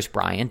 as Kris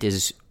Bryant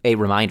is, a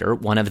reminder,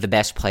 one of the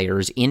best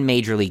players in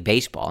Major League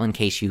Baseball, in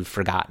case you've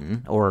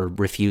forgotten or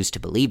refused to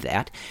believe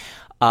that.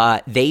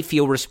 They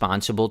feel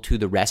responsible to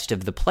the rest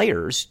of the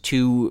players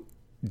to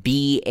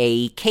be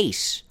a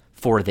case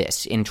for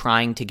this in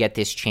trying to get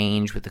this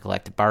change with the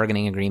collective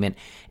bargaining agreement,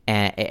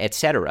 et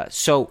cetera.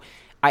 So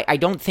I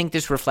don't think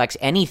this reflects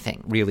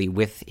anything really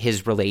with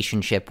his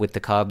relationship with the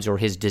Cubs or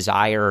his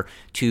desire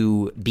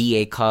to be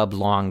a Cub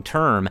long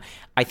term.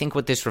 I think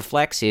what this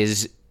reflects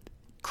is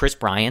Kris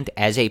Bryant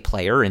as a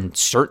player and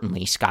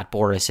certainly Scott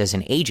Boras as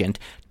an agent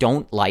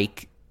don't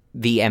like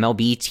the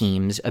MLB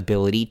team's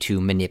ability to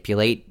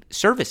manipulate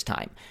service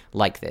time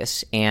like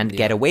this and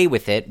get away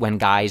with it when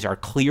guys are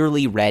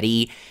clearly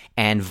ready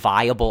and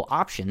viable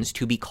options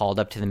to be called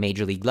up to the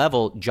major league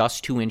level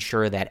just to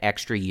ensure that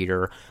extra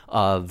year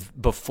of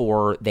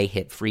before they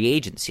hit free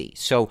agency.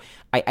 So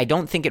I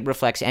don't think it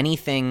reflects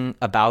anything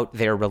about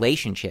their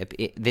relationship.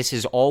 This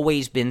has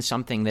always been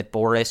something that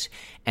Boras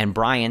and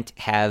Bryant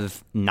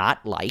have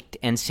not liked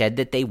and said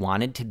that they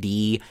wanted to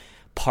be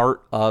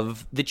part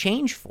of the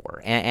change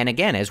for. And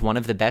again, as one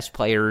of the best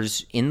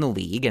players in the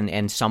league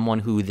and someone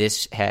who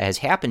this has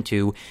happened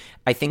to,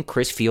 I think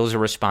Chris feels a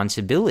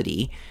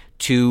responsibility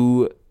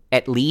to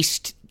at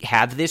least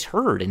have this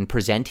heard and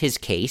present his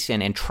case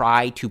and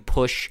try to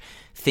push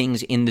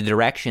things in the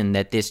direction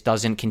that this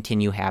doesn't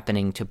continue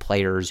happening to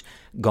players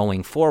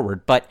going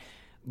forward. But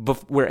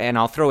and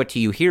I'll throw it to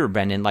you here,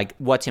 Brendan, like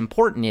what's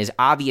important is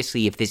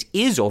obviously if this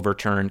is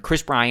overturned,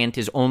 Kris Bryant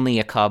is only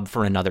a Cub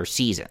for another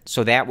season.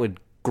 So that would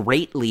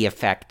greatly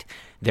affect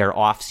their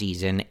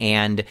offseason.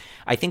 And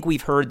I think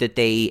we've heard that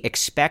they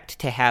expect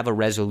to have a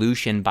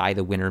resolution by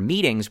the winter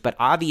meetings, but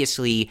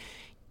obviously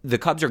the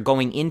Cubs are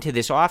going into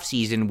this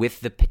offseason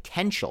with the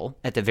potential,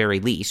 at the very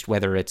least,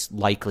 whether it's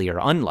likely or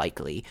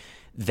unlikely,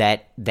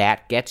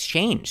 that gets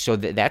changed. So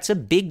that's a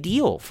big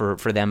deal for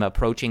them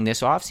approaching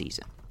this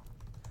offseason.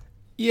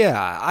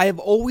 Yeah, I've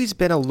always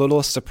been a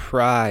little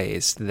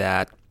surprised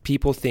that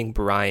people think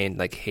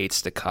Bryant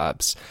hates the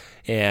Cubs.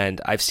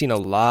 And I've seen a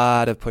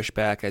lot of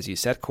pushback, as you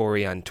said,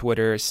 Corey, on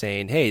Twitter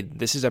saying, hey,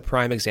 this is a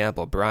prime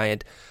example.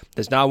 Bryant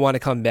does not want to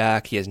come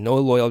back. He has no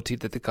loyalty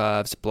to the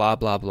Cubs, blah,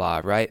 blah,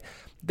 blah, right?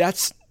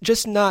 That's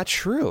just not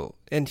true.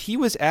 And he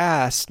was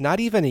asked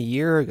not even a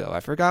year ago. I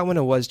forgot when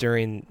it was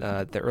during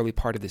the early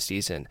part of the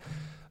season.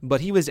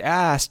 But he was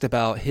asked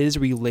about his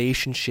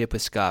relationship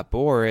with Scott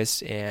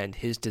Boras and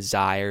his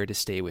desire to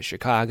stay with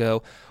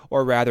Chicago,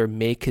 or rather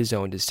make his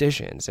own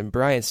decisions. And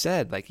Bryant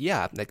said,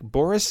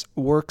 Boras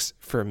works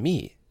for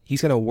me.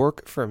 He's going to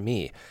work for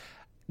me.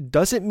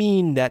 Doesn't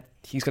mean that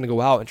he's going to go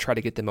out and try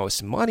to get the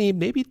most money.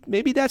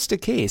 Maybe that's the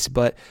case.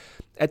 But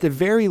at the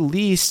very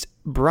least,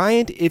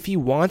 Bryant, if he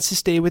wants to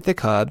stay with the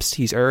Cubs,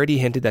 he's already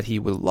hinted that he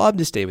would love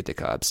to stay with the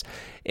Cubs,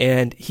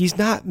 and he's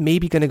not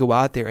maybe going to go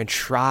out there and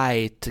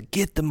try to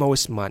get the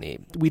most money.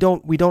 We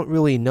don't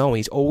really know.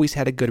 He's always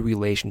had a good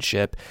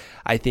relationship,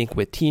 I think,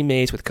 with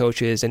teammates, with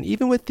coaches, and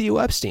even with Theo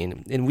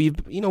Epstein. And we've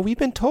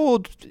been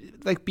told,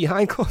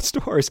 behind closed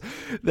doors,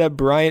 that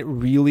Bryant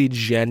really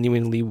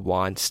genuinely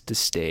wants to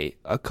stay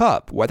a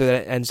Cub. Whether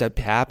that ends up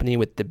happening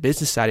with the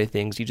business side of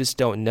things, you just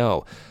don't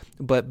know.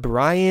 But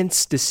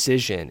Bryant's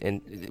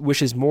decision,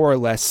 which is more or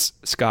less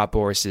Scott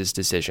Boras'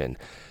 decision,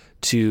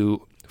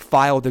 to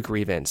file the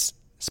grievance,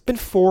 it's been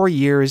 4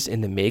 years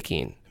in the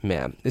making,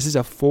 man. This is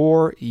a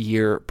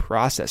 4-year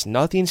process.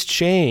 Nothing's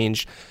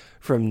changed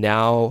from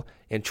now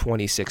in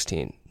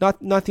 2016.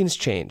 Nothing's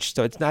changed.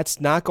 So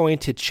it's not going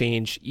to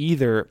change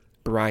either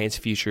Bryant's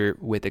future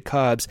with the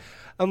Cubs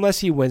unless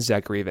he wins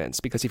that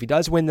grievance. Because if he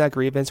does win that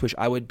grievance, which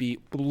I would be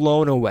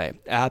blown away,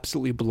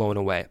 absolutely blown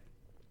away,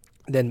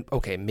 then,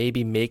 okay,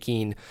 maybe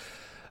making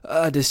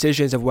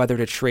decisions of whether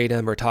to trade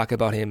him or talk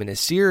about him in a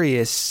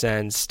serious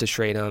sense to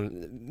trade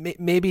him,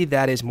 maybe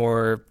that is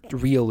more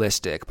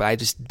realistic, but I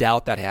just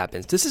doubt that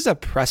happens. This is a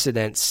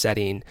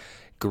precedent-setting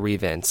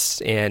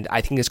grievance, and I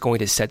think it's going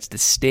to set the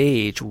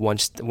stage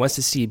once the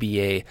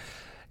CBA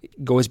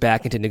goes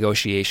back into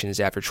negotiations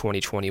after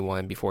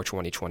 2021, before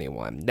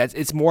 2021.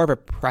 It's more of a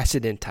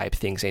precedent type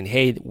thing, saying,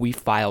 hey, we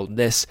filed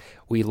this,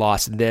 we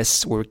lost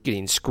this, we're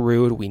getting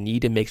screwed, we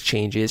need to make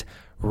changes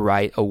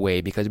right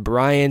away, because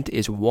Bryant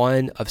is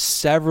one of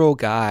several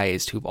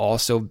guys who've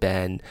also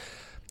been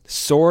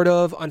sort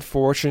of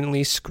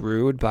unfortunately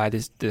screwed by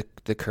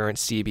the current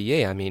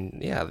CBA. I mean,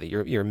 yeah,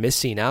 you're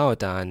missing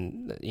out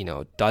on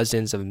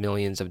dozens of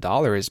millions of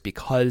dollars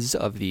because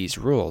of these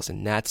rules,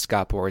 and that's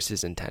Scott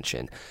Boras'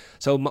 intention.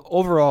 So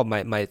overall,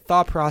 my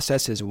thought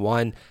process is,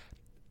 one,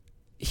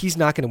 he's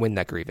not going to win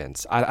that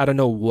grievance. I don't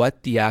know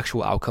what the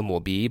actual outcome will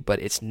be, but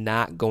it's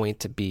not going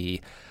to be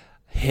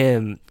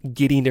him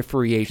getting to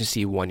free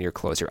agency 1 year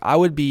closer. I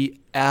would be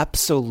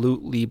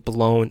absolutely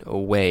blown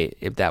away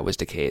if that was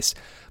the case.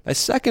 My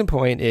second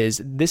point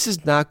is, this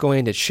is not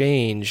going to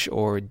change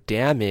or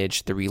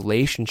damage the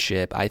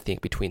relationship, I think,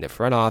 between the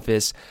front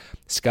office,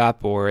 Scott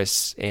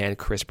Boras, and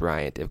Kris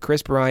Bryant. If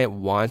Kris Bryant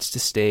wants to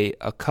stay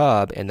a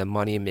Cub and the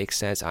money makes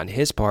sense on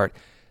his part,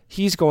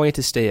 he's going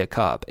to stay a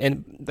Cub.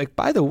 And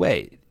by the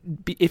way,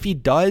 if he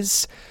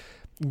does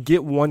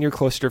get 1 year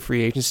closer to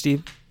free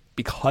agency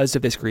because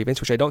of this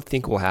grievance, which I don't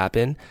think will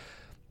happen,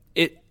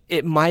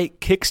 it might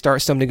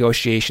kickstart some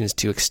negotiations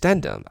to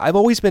extend him. I've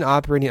always been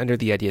operating under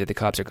the idea that the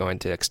Cubs are going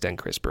to extend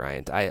Kris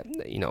Bryant.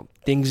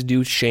 Things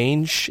do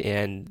change,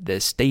 and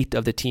the state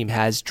of the team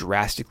has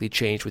drastically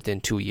changed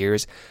within 2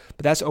 years,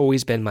 but that's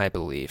always been my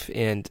belief.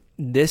 And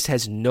this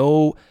has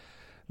no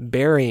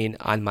bearing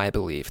on my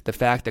belief. The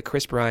fact that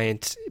Kris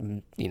Bryant,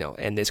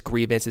 and this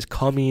grievance is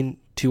coming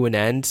to an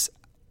end,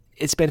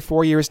 it's been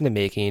 4 years in the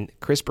making.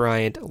 Kris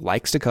Bryant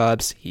likes the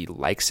Cubs. He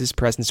likes his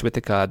presence with the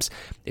Cubs.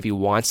 If he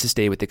wants to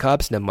stay with the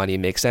Cubs and the money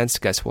makes sense,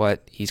 guess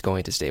what? He's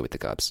going to stay with the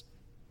Cubs.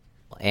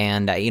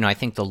 And, I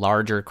think the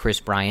larger Kris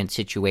Bryant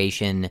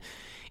situation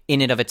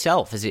in and of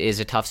itself is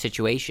a tough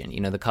situation.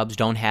 The Cubs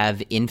don't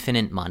have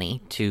infinite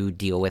money to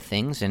deal with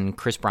things, and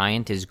Kris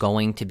Bryant is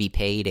going to be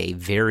paid a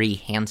very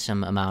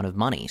handsome amount of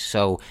money.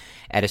 So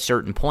at a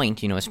certain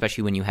point,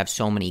 especially when you have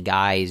so many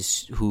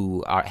guys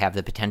who have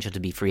the potential to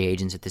be free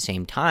agents at the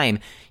same time,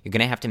 you're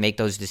going to have to make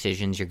those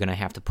decisions. You're going to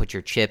have to put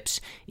your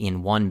chips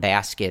in one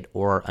basket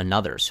or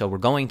another. So we're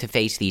going to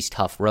face these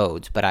tough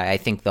roads, but I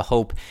think the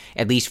hope,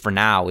 at least for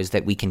now, is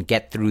that we can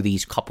get through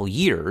these couple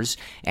years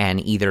and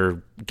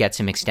either get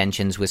some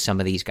extensions with some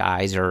of these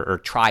guys or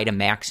try to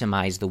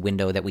maximize the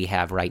window that we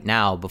have right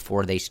now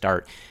before they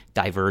start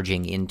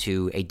diverging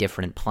into a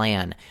different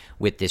plan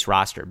with this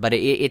roster. But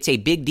it's a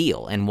big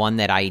deal, and one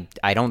that I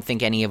don't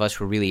think any of us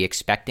were really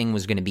expecting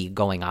was going to be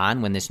going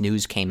on when this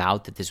news came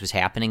out that this was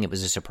happening. It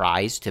was a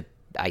surprise to,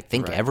 I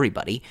think,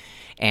 everybody.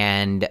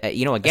 And,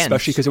 again...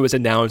 Especially because it was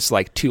announced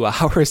like 2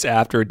 hours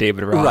after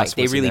David Ross Right,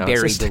 they was really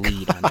announced. buried the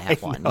lead on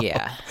that one.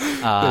 Yeah.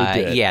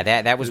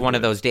 That was one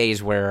of those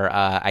days where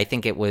I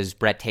think it was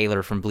Brett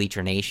Taylor from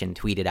Bleacher Nation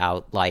tweeted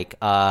out, like,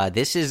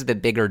 this is the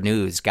bigger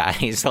news,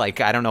 guys. Like,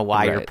 I don't know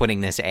why you're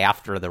putting this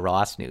after the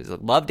Ross news.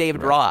 Love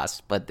David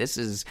Ross, but this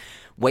is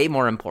way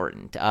more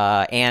important.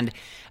 And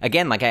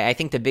again, like I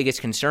think the biggest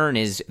concern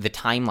is the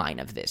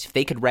timeline of this. If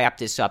they could wrap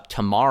this up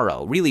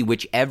tomorrow, really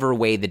whichever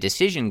way the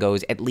decision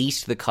goes, at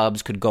least the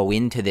Cubs could go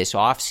into this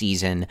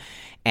offseason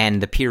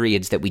and the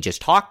periods that we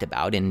just talked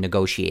about in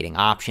negotiating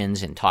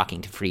options and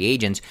talking to free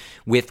agents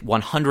with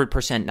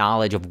 100%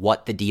 knowledge of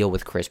what the deal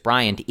with Kris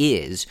Bryant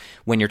is.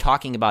 When you're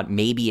talking about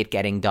maybe it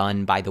getting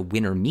done by the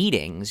winter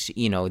meetings,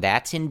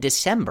 that's in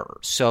December.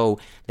 So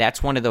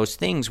that's one of those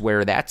things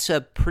where that's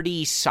a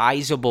pretty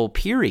sizable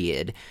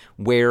period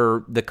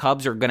where the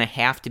Cubs are going to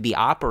have to be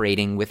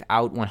operating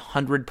without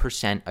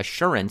 100%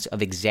 assurance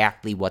of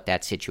exactly what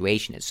that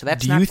situation is. So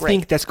that's not great. Do you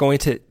think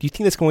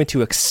that's going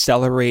to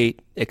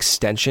accelerate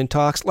extension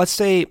talks? Let's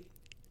say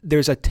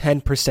there's a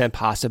 10%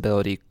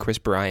 possibility Kris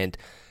Bryant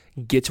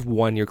gets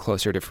 1 year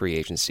closer to free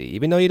agency,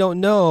 even though you don't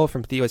know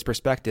from Theo's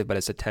perspective, but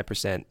it's a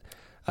 10%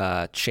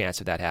 chance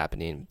of that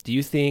happening. Do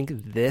you think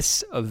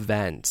this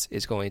event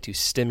is going to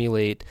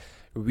stimulate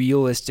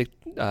realistic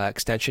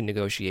extension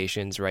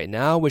negotiations right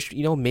now, which,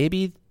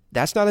 maybe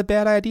that's not a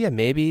bad idea?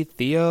 Maybe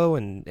Theo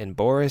and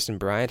Boris and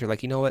Bryant are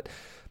like, what,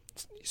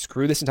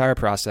 screw this entire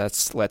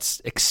process.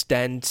 Let's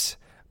extend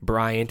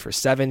Bryant for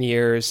 7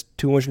 years,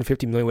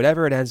 $250 million,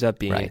 whatever it ends up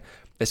being. Right.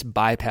 Let's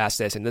bypass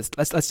this and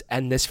let's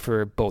end this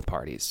for both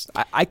parties.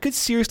 I could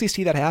seriously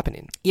see that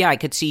happening. Yeah, I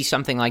could see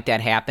something like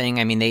that happening.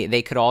 I mean,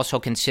 they could also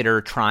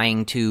consider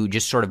trying to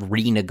just sort of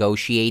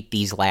renegotiate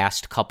these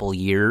last couple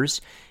years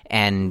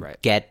and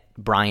get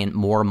Bryant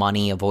more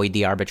money, avoid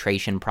the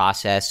arbitration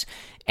process,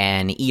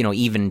 and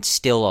even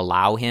still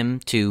allow him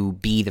to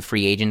be the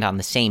free agent on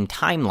the same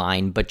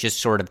timeline, but just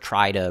sort of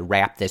try to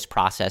wrap this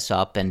process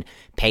up and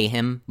pay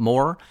him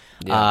more.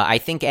 Yeah. I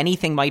think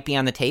anything might be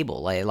on the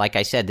table. Like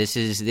I said, this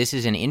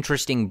is an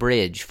interesting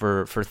bridge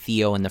for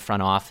Theo in the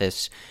front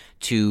office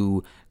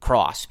to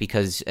cross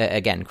because,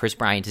 again, Kris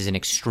Bryant is an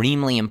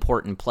extremely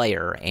important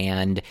player,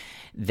 and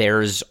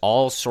there's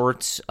all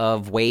sorts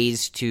of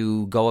ways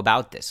to go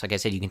about this. Like I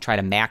said, you can try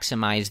to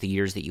maximize the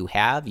years that you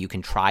have. You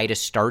can try to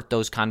start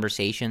those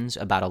conversations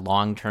about a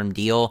long-term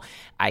deal.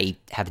 I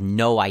have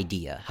no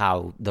idea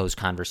how those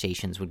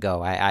conversations would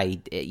go.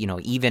 I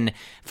even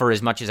for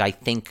as much as I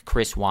think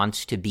Kris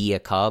wants to be a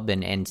Cub,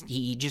 and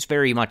he just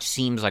very much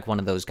seems like one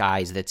of those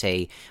guys that's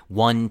a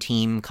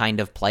one-team kind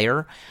of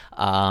player,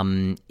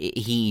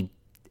 he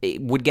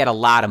would get a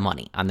lot of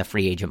money on the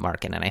free agent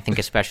market. And I think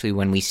especially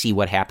when we see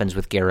what happens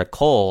with Garrett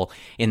Cole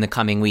in the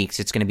coming weeks,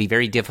 it's going to be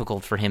very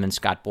difficult for him and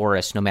Scott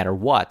Boras, no matter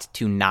what,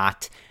 to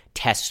not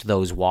test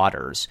those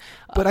waters.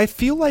 But I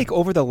feel like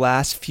over the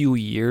last few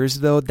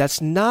years, though,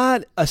 that's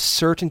not a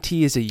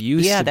certainty as it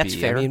used to be. Yeah, that's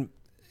fair. I mean,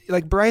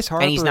 like Bryce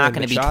Harper. And he's not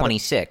going to be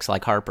 26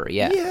 like Harper,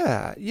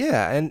 yeah.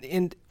 Yeah.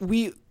 And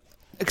we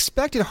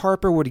expected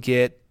Harper would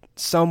get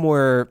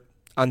somewhere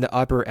on the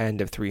upper end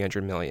of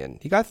 $300 million.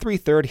 He got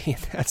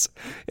 $330. That's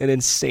an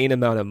insane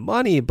amount of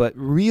money, but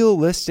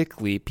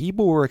realistically,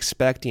 people were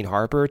expecting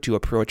Harper to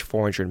approach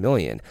 $400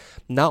 million.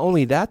 Not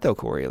only that, though,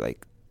 Corey,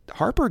 like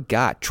Harper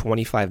got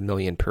 $25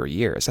 million per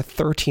year. It's a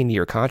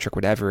 13-year contract,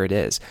 whatever it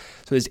is.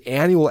 So his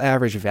annual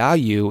average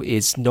value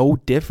is no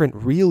different,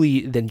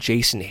 really, than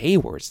Jason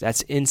Hayward's.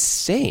 That's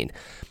insane.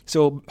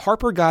 So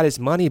Harper got his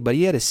money, but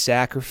he had to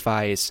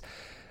sacrifice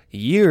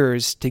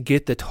years to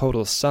get the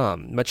total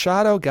sum.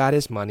 Machado got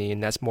his money,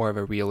 and that's more of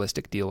a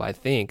realistic deal, I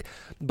think.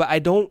 But I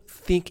don't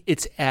think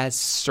it's as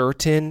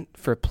certain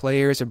for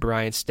players of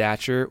Bryant's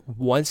stature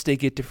once they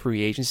get to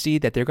free agency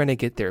that they're going to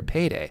get their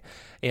payday.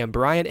 And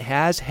Bryant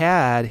has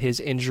had his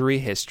injury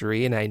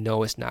history, and I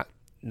know it's not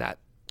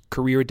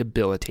career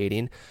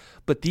debilitating,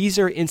 but these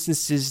are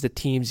instances that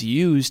teams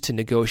use to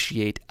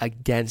negotiate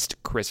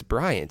against Kris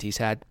Bryant. He's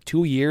had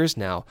 2 years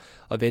now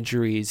of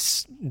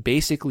injuries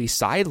basically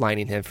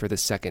sidelining him for the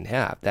second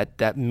half.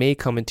 That may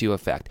come into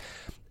effect.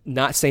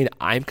 Not saying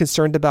I'm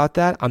concerned about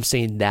that. I'm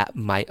saying that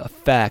might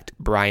affect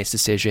Bryant's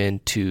decision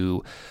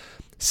to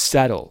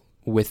settle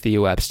with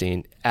Theo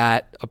Epstein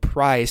at a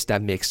price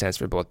that makes sense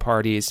for both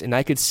parties. And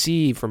I could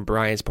see from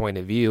Bryant's point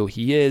of view,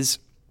 he is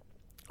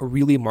a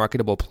really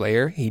marketable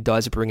player. He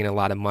does bring in a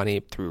lot of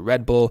money through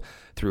Red Bull,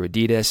 through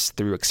Adidas,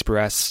 through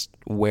Express,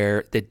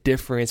 where the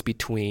difference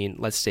between,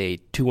 let's say,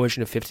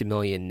 $250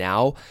 million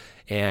now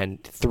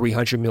and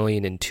 $300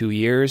 million in 2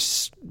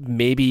 years,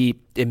 maybe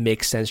it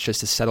makes sense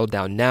just to settle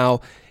down now,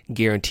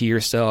 guarantee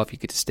yourself you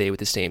get to stay with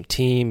the same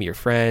team, your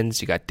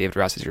friends, you got David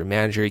Ross as your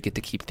manager, you get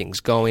to keep things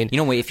going.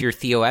 You know, if you're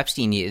Theo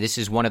Epstein, this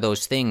is one of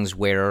those things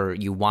where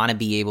you want to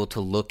be able to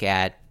look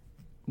at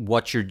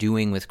what you're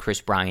doing with Kris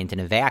Bryant in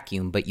a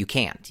vacuum, but you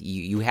can't.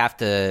 You have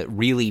to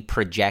really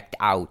project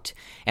out.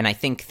 And I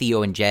think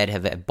Theo and Jed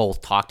have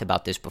both talked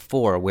about this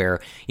before, where,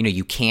 you know,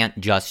 you can't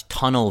just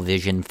tunnel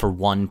vision for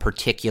one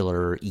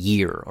particular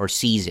year or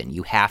season.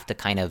 You have to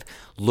kind of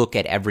look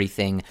at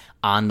everything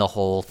on the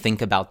whole,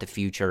 think about the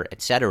future,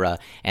 etc.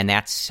 And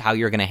that's how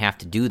you're going to have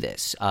to do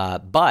this.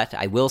 But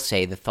I will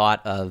say the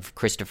thought of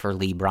Christopher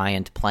Lee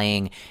Bryant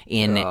playing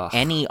in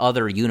any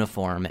other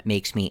uniform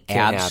makes me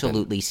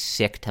absolutely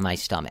sick to my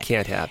stomach.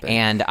 Can't happen.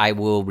 And I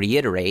will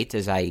reiterate,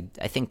 as I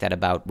think that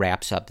about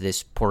wraps up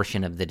this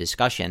portion of the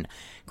discussion,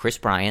 Kris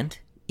Bryant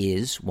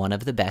is one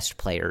of the best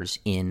players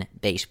in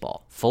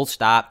baseball. Full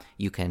stop.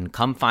 You can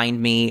come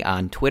find me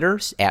on Twitter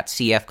at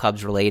CF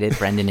Cubs Related.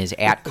 Brendan is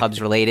at Cubs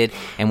Related,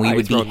 and we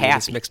would be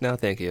happy. Mix now,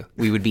 thank you.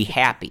 We would be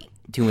happy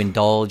to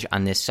indulge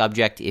on this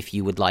subject if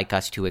you would like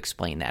us to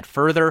explain that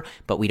further,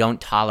 but we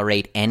don't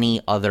tolerate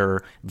any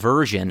other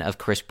version of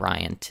Kris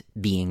Bryant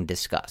being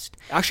discussed.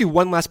 Actually,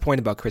 one last point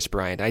about Kris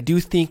Bryant. I do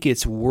think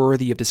it's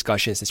worthy of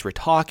discussion since we're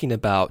talking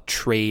about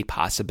trade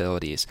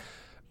possibilities.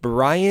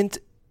 Bryant,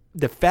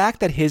 the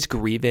fact that his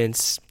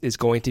grievance is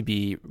going to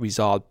be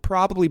resolved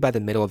probably by the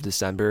middle of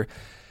December,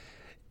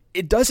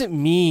 it doesn't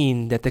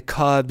mean that the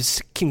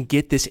Cubs can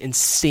get this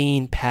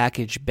insane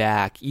package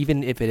back,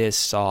 even if it is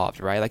solved,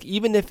 right? Like,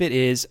 even if it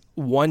is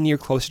 1 year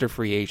closer to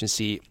free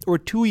agency or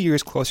 2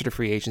 years closer to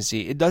free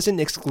agency, it doesn't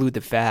exclude the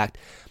fact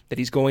that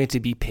he's going to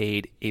be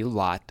paid a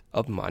lot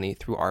of money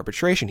through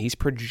arbitration. He's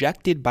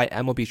projected by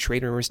MLB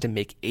Trade Rumors to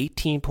make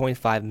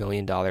 $18.5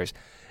 million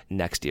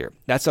next year.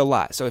 That's a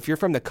lot. So if you're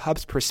from the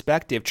Cubs'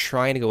 perspective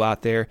trying to go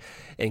out there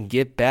and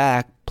get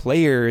back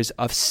players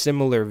of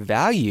similar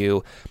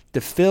value to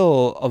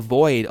fill a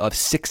void of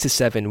 6 to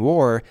 7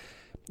 WAR,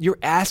 you're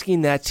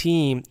asking that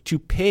team to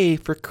pay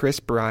for Kris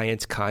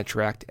Bryant's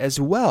contract as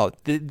well.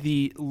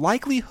 The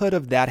likelihood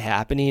of that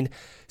happening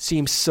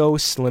seems so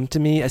slim to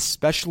me,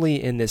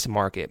 especially in this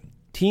market.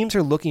 Teams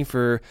are looking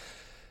for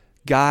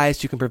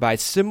guys who can provide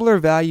similar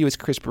value as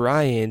Kris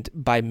Bryant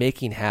by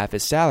making half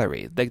his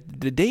salary. Like,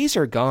 the days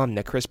are gone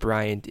that Kris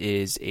Bryant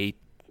is an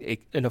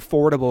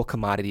affordable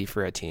commodity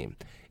for a team.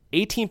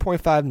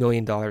 $18.5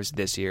 million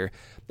this year,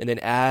 and then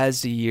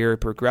as the year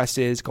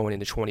progresses, going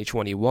into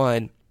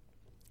 2021,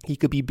 he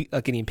could be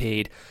getting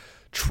paid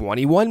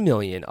 $21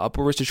 million,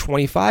 upwards to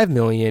 $25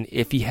 million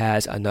if he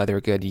has another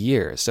good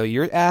year. So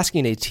you're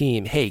asking a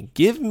team, hey,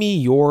 give me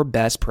your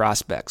best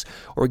prospects,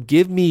 or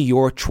give me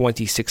your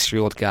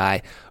 26-year-old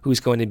guy who's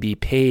going to be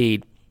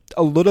paid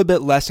a little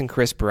bit less than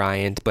Kris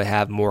Bryant but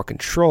have more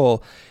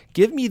control.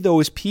 Give me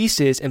those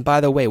pieces, and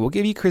by the way, we'll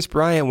give you Kris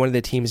Bryant, one of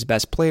the team's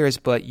best players,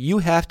 but you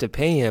have to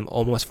pay him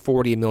almost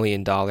 $40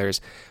 million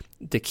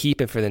to keep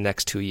him for the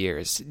next 2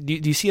 years. Do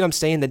you see what I'm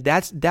saying?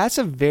 That's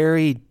a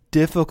very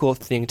difficult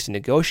thing to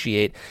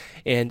negotiate,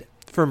 and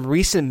from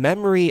recent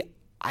memory,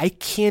 I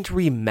can't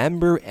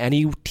remember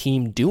any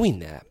team doing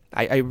that.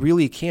 I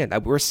really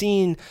can't. We're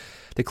seeing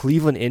the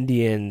Cleveland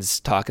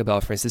Indians talk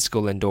about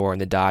Francisco Lindor and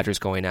the Dodgers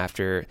going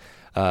after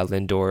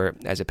Lindor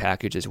as a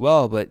package as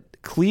well, but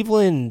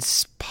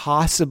Cleveland's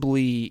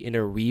possibly in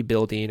a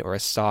rebuilding or a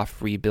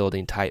soft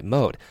rebuilding type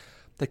mode.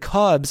 The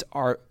Cubs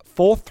are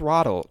full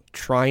throttle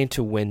trying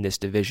to win this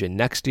division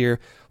next year,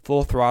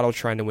 full throttle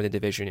trying to win the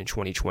division in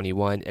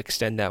 2021,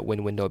 extend that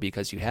win window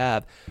because you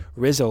have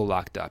Rizzo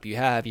locked up. You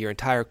have your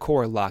entire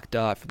core locked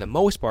up for the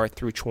most part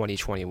through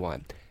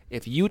 2021.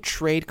 If you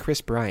trade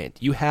Kris Bryant,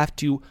 you have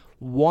to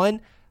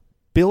 1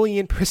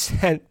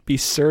 billion% be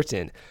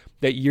certain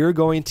that you're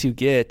going to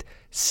get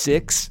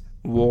 6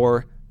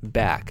 WAR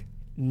back.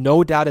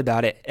 No doubt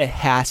about it. It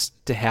has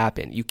to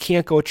happen. You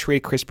can't go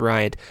trade Kris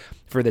Bryant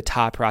for the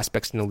top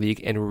prospects in the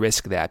league and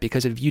risk that,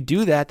 because if you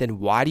do that, then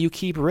why do you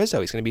keep Rizzo?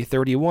 He's going to be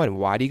 31.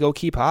 Why do you go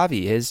keep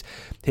Javi?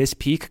 His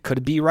peak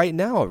could be right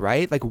now,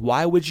 right? Like,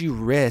 why would you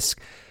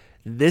risk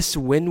this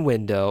win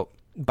window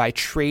by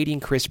trading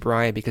Kris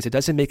Bryant? Because it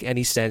doesn't make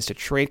any sense to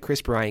trade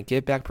Kris Bryant,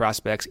 give back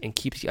prospects, and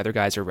keep the other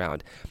guys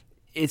around.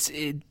 It's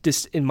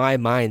just in my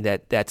mind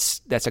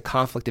that's a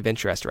conflict of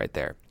interest right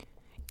there.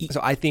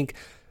 So I think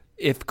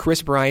if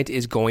Kris Bryant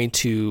is going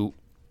to,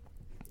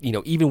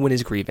 even win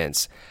his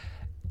grievance,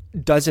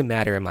 doesn't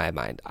matter in my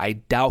mind. I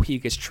doubt he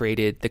gets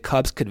traded. The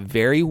Cubs could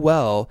very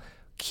well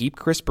keep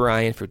Kris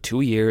Bryant for 2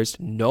 years,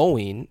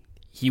 knowing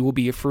he will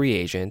be a free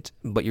agent,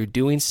 but you're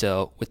doing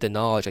so with the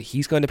knowledge that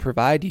he's going to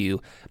provide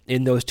you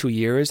in those 2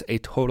 years a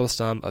total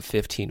sum of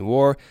 15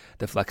 WAR,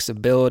 the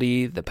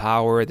flexibility, the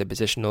power, the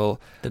positional,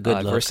 the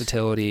good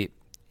versatility.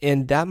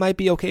 and that might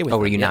be okay with him.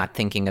 Were you not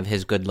thinking of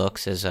his good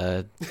looks as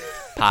a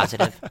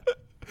positive?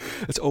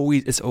 It's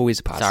always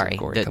a positive. Sorry,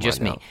 Corey.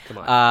 just me. Come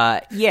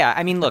on. Yeah,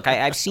 I mean, look,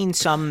 I've seen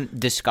some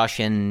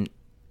discussion,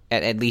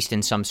 at least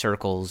in some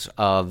circles,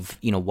 of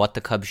what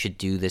the Cubs should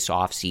do this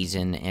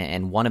offseason,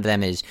 and one of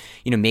them is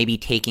maybe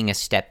taking a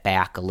step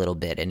back a little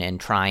bit and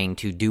trying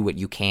to do what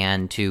you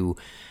can to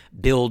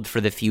build for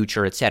the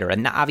future, et cetera.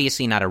 And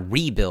obviously not a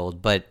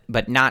rebuild, but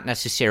not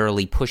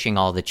necessarily pushing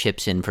all the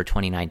chips in for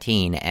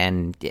 2019.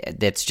 And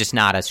that's just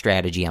not a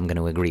strategy I'm going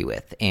to agree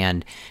with.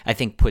 And I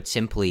think, put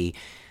simply,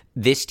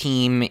 this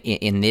team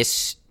in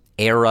this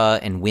era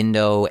and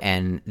window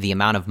and the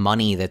amount of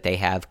money that they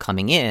have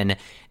coming in,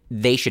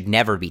 they should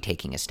never be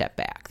taking a step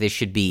back. This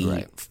should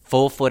be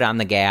full foot on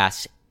the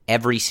gas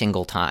every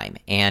single time.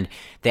 And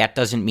that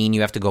doesn't mean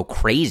you have to go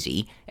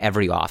crazy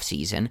every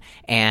offseason.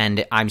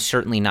 And I'm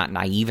certainly not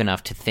naive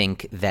enough to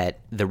think that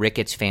the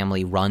Ricketts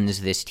family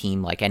runs this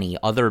team like any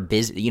other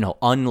business,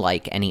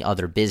 unlike any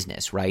other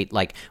business, right?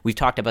 Like, we've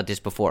talked about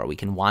this before. We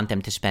can want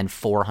them to spend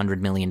 $400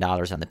 million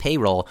on the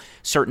payroll.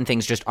 Certain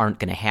things just aren't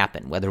going to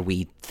happen, whether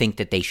we think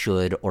that they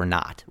should or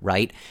not,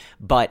 right?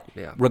 But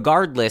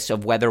regardless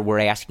of whether we're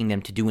asking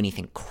them to do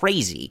anything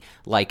crazy,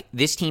 like,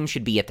 this team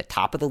should be at the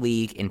top of the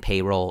league in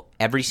payroll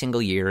every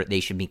single year.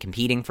 They should be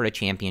competing for a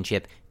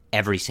championship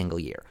every single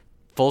year.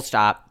 Full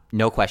stop,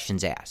 no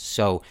questions asked.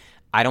 So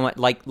I don't want,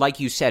 like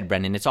you said,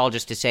 Brendan, it's all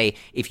just to say,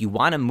 if you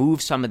want to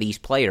move some of these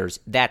players,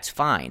 that's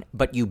fine,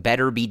 but you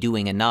better be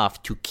doing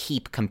enough to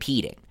keep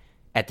competing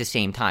at the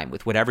same time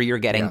with whatever you're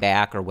getting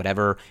back or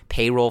whatever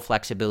payroll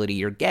flexibility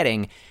you're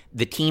getting.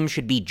 The team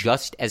should be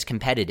just as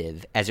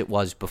competitive as it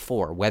was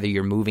before, whether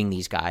you're moving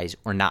these guys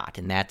or not.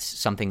 And that's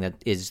something that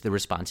is the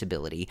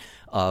responsibility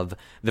of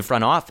the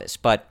front office.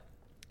 But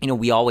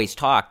we always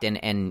talked,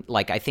 and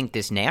I think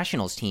this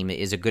Nationals team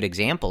is a good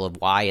example of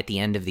why at the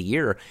end of the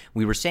year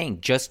we were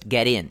saying, just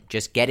get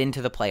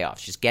into the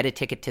playoffs, just get a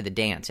ticket to the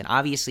dance. And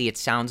obviously it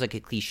sounds like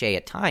a cliche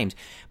at times,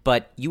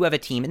 but you have a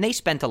team, and they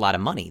spent a lot of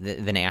money,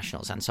 the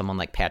Nationals, on someone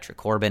like Patrick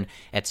Corbin,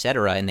 et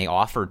cetera, and they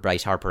offered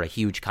Bryce Harper a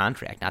huge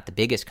contract, not the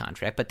biggest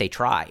contract, but they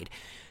tried.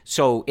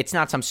 So it's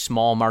not some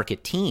small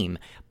market team,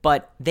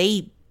 but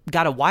they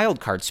got a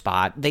wild card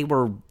spot. They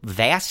were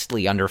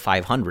vastly under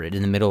 500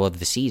 in the middle of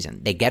the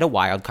season. They get a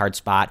wild card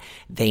spot.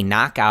 They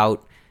knock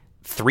out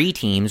 3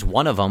 teams.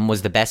 One of them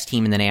was the best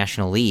team in the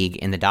National League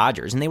in the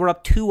Dodgers, and they were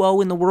up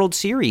 2-0 in the World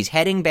Series,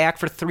 heading back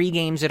for 3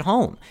 games at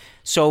home.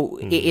 So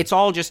it's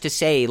all just to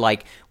say,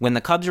 like, when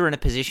the Cubs are in a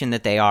position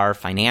that they are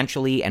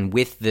financially and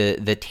with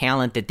the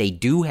talent that they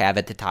do have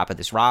at the top of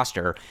this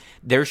roster,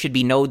 there should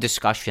be no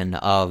discussion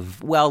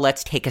of, well,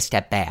 let's take a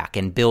step back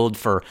and build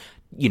for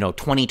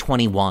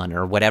 2021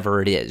 or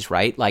whatever it is,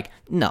 right? Like,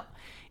 no,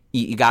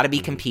 you got to be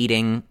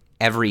competing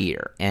every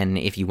year. And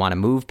if you want to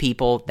move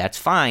people, that's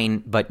fine,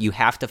 but you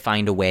have to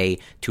find a way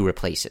to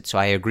replace it. So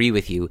I agree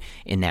with you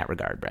in that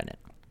regard, Brendan.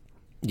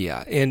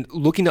 Yeah. And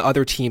looking at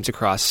other teams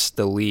across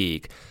the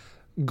league,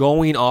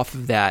 going off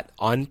of that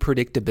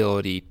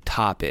unpredictability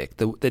topic,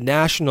 the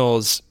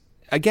Nationals,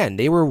 again,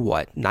 they were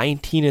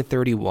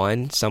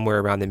 19-31, somewhere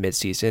around the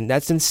midseason.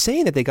 That's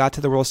insane that they got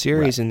to the World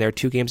Series and they're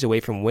 2 games away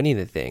from winning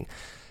the thing.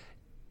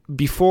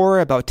 Before,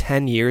 about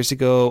 10 years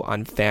ago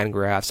on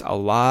Fangraphs, a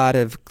lot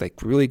of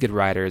really good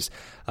writers,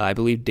 I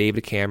believe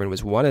David Cameron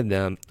was one of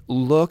them,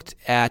 looked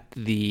at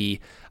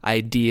the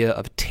idea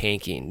of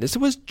tanking. This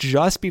was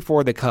just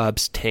before the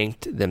Cubs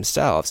tanked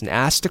themselves, and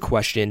asked the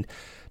question,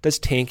 does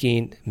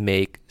tanking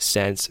make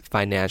sense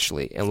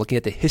financially? And looking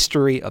at the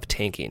history of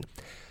tanking,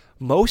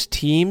 most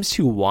teams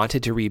who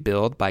wanted to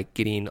rebuild by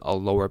getting a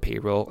lower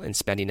payroll and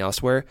spending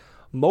elsewhere,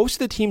 most of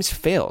the teams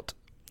failed.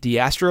 The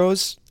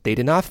Astros, they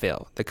did not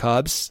fail. The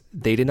Cubs,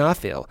 they did not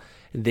fail.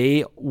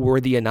 They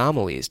were the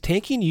anomalies.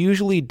 Tanking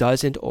usually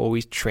doesn't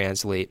always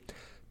translate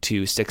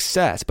to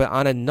success. But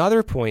on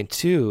another point,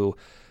 too,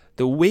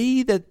 the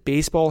way that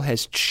baseball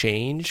has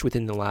changed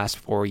within the last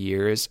 4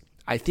 years,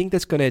 I think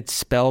that's going to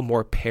spell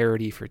more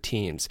parity for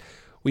teams.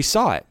 We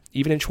saw it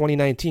even in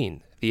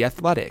 2019. The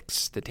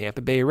Athletics, the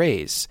Tampa Bay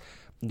Rays,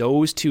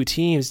 those 2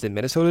 teams, the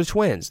Minnesota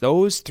Twins,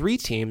 those 3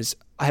 teams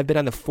have been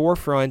on the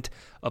forefront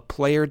of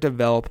player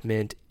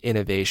development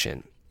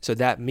innovation. So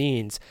that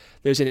means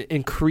there's an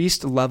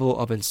increased level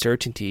of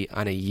uncertainty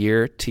on a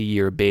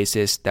year-to-year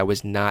basis that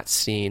was not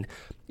seen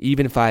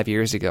even 5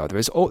 years ago.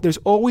 There's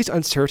always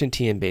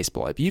uncertainty in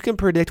baseball. If you can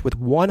predict with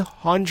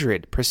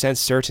 100%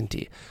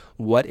 certainty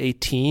what a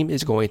team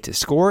is going to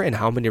score and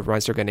how many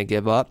runs they're going to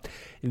give up,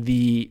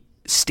 the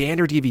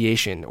standard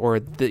deviation or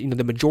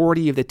the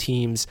majority of the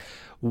teams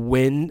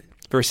win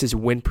versus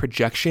win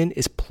projection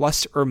is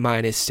plus or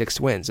minus 6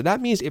 wins. So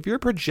that means if you're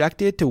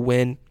projected to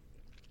win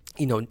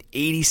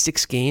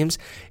 86 games,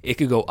 it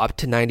could go up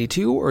to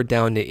 92 or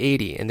down to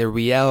 80. And the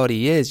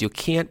reality is you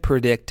can't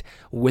predict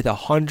with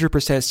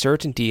 100%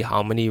 certainty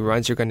how many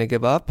runs you're going to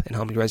give up and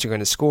how many runs you're going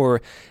to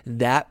score.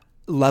 That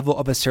level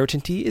of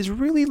uncertainty is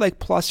really like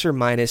plus or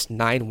minus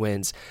 9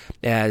 wins,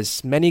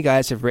 as many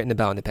guys have written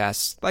about in the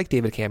past, like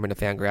David Cameron of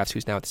Fangraphs,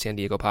 who's now at the San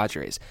Diego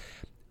Padres.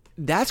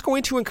 that's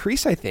going to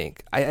increase, I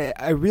think.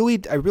 I really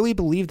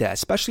believe that,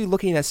 especially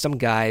looking at some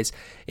guys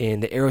in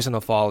the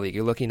Arizona Fall League.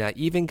 You're looking at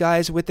even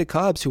guys with the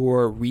Cubs who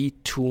are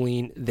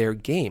retooling their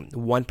game.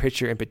 One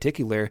pitcher in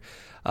particular,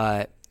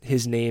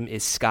 his name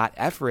is Scott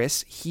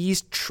Effross.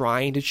 He's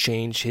trying to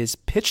change his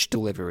pitch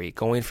delivery,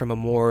 going from a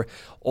more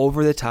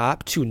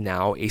over-the-top to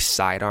now a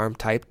sidearm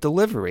type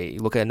delivery. You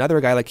look at another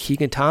guy like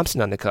Keegan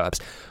Thompson on the Cubs,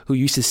 who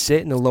used to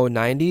sit in the low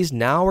 90s.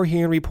 Now we're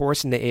hearing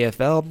reports in the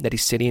AFL that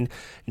he's sitting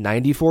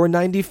 94,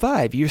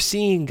 95. You're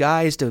seeing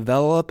guys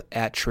develop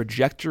at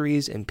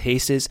trajectories and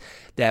paces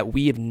that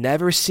we have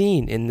never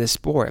seen in this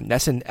sport. And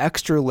that's an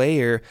extra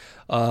layer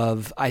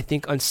of, I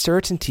think,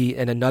 uncertainty,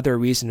 and another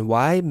reason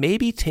why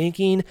maybe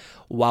tanking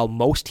while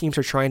most teams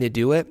are trying to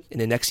do it in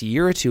the next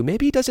year or two,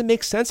 maybe it doesn't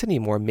make sense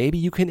anymore. Maybe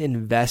you can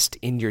invest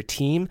in your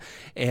team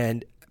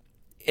and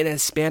in a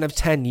span of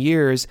 10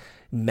 years,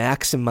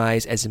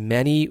 maximize as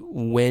many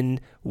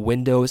win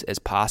windows as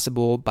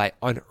possible by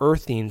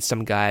unearthing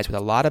some guys with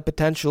a lot of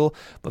potential,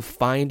 but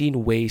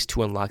finding ways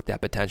to unlock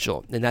that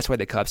potential. And that's why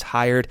the Cubs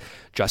hired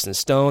Justin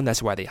Stone.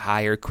 That's why they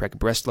hired Craig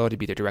Breslow to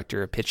be the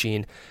director of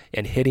pitching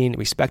and hitting,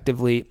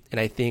 respectively. And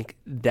I think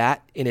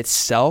that in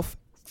itself,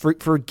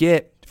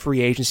 forget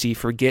free agency,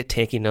 forget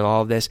tanking and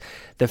all of this.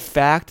 The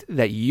fact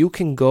that you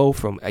can go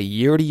from a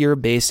year-to-year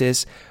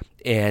basis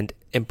and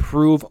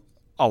improve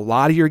a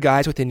lot of your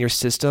guys within your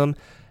system,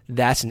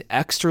 that's an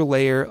extra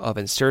layer of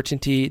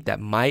uncertainty that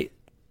might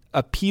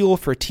appeal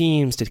for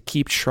teams to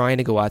keep trying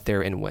to go out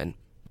there and win.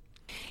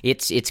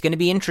 It's going to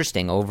be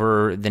interesting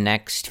over the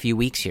next few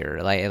weeks here.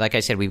 Like I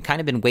said, we've kind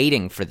of been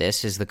waiting for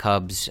this as the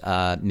Cubs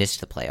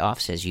missed the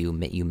playoffs, as you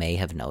may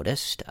have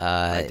noticed.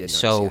 I did notice,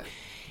 so. Yeah.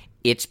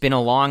 It's been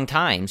a long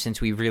time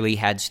since we really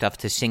had stuff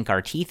to sink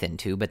our teeth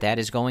into, but that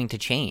is going to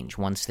change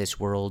once this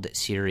World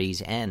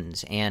Series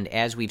ends. And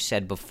as we've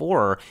said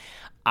before,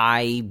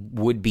 I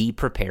would be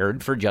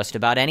prepared for just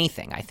about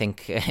anything. I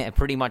think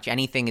pretty much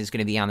anything is going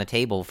to be on the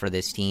table for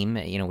this team.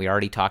 You know, we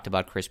already talked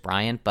about Kris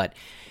Bryant, but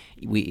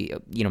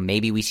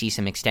maybe we see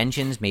some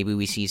extensions. Maybe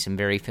we see some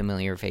very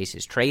familiar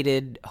faces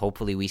traded.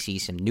 Hopefully we see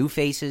some new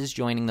faces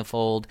joining the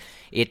fold.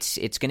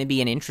 It's going to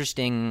be an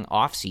interesting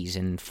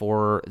offseason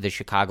for the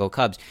Chicago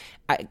Cubs.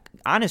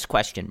 Honest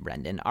question,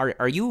 Brendan.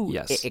 Are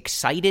you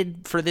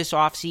excited for this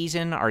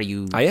offseason? Are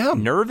you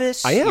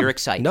nervous? I am. You're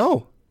excited?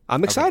 No,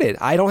 I'm excited.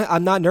 Okay.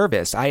 I'm not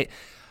nervous.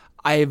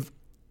 I've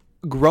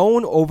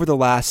grown over the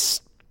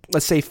last,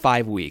 let's say,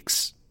 5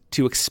 weeks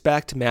to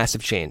expect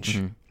massive change.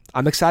 Mm-hmm.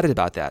 I'm excited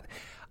about that.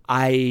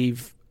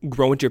 I've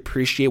grown to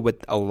appreciate what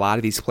a lot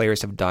of these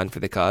players have done for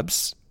the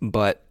Cubs,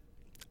 but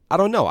I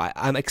don't know.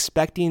 I'm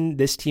expecting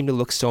this team to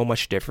look so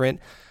much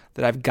different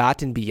that I've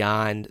gotten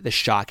beyond the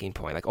shocking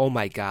point. Like, oh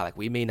my God, like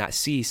we may not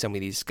see some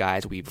of these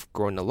guys we've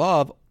grown to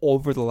love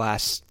over the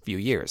last few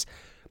years.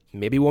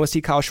 Maybe we won't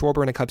see Kyle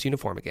Schwarber in a Cubs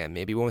uniform again.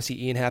 Maybe we won't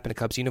see Ian Happ in a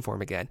Cubs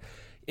uniform again.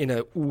 In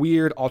a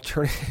weird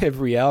alternative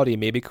reality,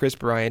 maybe Kris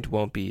Bryant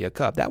won't be a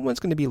Cub. That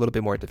one's going to be a little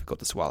bit more difficult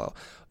to swallow.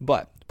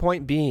 But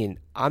point being,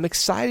 I'm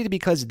excited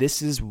because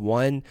this is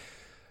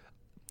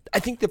I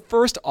think the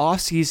first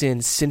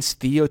offseason since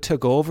Theo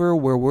took over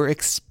where we're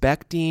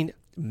expecting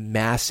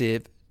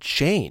massive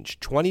change.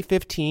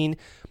 2015,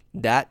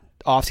 that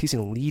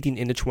offseason leading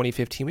into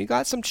 2015, we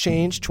got some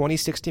change.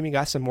 2016, we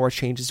got some more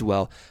change as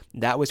well.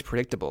 That was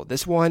predictable.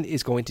 This one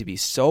is going to be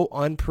so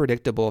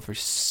unpredictable for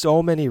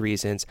so many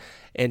reasons.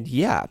 And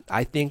yeah,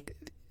 I think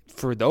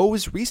for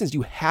those reasons,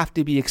 you have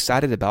to be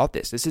excited about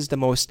this. This is the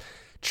most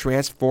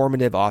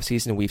transformative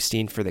offseason we've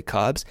seen for the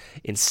Cubs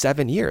in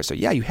 7 years. So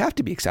yeah, you have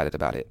to be excited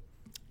about it.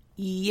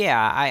 Yeah,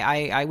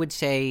 I would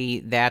say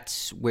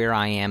that's where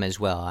I am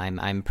as well.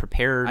 I'm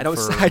prepared. I don't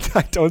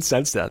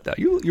sense that though.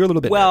 You're a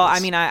little bit. Well, nervous.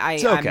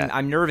 I mean,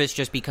 I'm nervous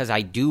just because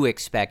I do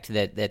expect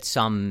that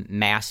some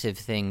massive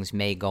things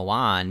may go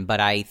on,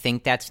 but I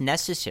think that's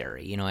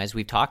necessary. You know, as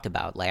we've talked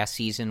about, last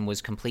season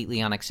was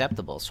completely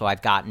unacceptable. So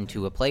I've gotten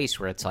to a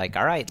place where it's like,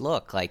 all right,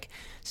 look, like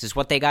this is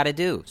what they got to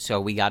do. So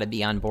we got to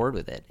be on board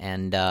with it.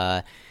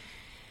 And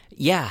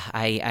yeah,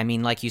 I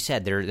mean, like you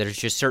said, there's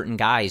just certain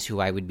guys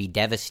who I would be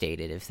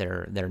devastated if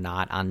they're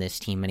not on this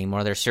team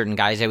anymore. There's certain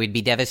guys I would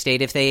be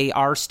devastated if they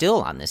are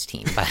still on this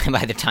team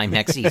by the time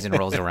next season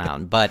rolls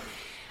around. But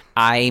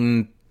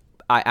I'm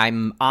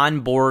on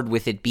board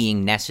with it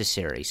being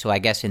necessary. So I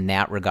guess in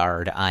that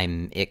regard,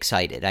 I'm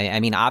excited. I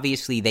mean,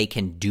 obviously they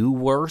can do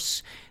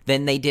worse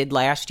than they did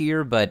last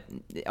year, but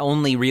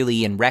only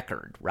really in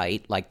record,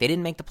 right? Like they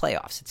didn't make the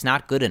playoffs. It's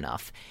not good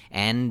enough,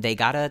 and they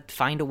got to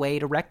find a way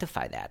to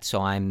rectify that.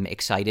 So I'm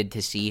excited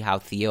to see how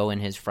Theo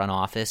and his front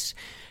office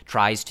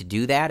tries to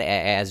do that.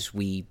 As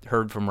we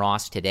heard from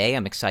Ross today,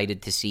 I'm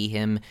excited to see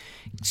him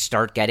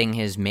start getting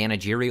his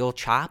managerial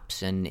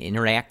chops and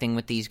interacting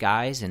with these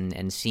guys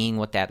and seeing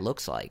what that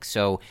looks like.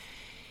 So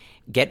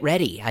get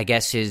ready, I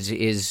guess,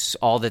 is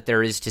all that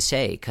there is to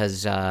say,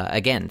 because,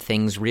 again,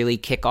 things really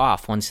kick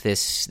off once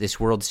this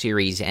World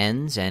Series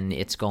ends, and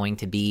it's going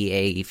to be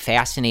a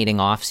fascinating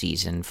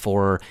offseason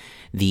for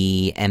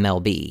the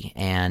MLB,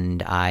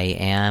 and I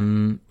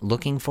am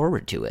looking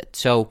forward to it.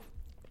 So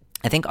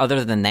I think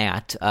other than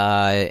that,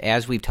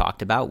 as we've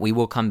talked about, we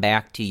will come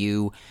back to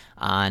you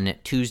on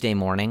Tuesday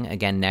morning,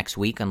 again next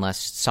week, unless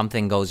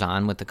something goes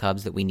on with the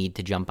Cubs that we need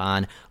to jump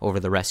on over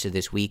the rest of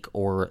this week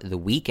or the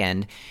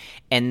weekend.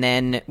 And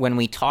then when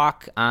we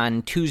talk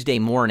on Tuesday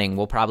morning,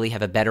 we'll probably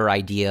have a better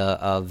idea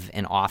of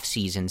an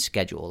off-season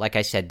schedule. Like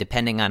I said,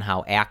 depending on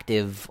how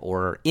active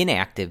or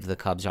inactive the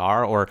Cubs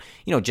are, or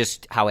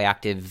just how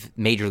active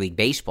Major League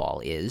Baseball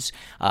is,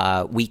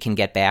 we can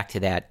get back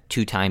to that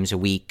 2 times a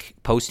week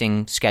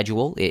posting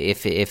schedule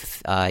if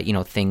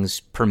things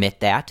permit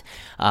that.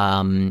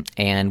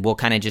 And we'll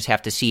kind of just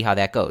have to see how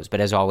that goes. But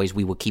as always,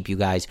 we will keep you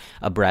guys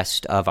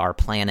abreast of our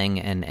planning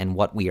and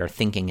what we are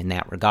thinking in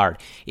that regard.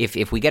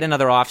 If we get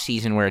another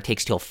offseason where it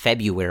takes till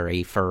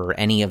February for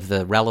any of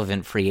the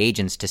relevant free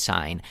agents to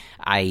sign,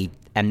 I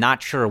am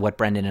not sure what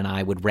Brendan and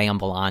I would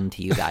ramble on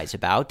to you guys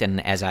about.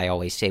 And as I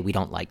always say, we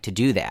don't like to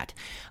do that.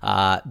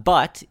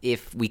 But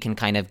if we can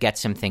kind of get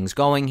some things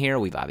going here,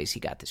 we've obviously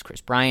got this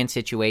Chris Bryant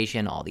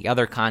situation, all the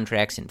other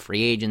contracts and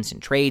free agents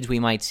and trades we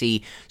might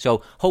see.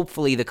 So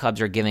hopefully the Cubs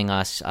are giving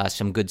us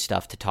some good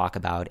stuff to talk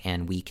about,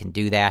 and we can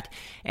do that.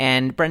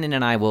 And Brendan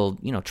and I will,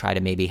 try to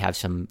maybe have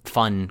some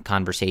fun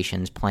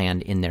conversations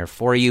planned in there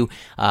for you.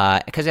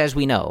 Because as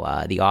we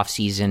know, the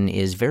offseason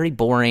is very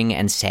boring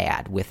and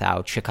sad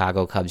without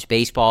Chicago Cubs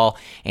baseball,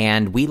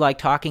 and we like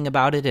talking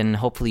about it, and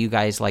hopefully you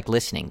guys like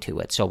listening to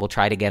it. So we'll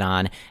try to get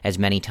on as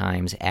many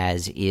times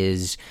as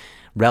is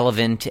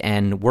relevant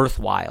and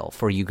worthwhile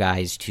for you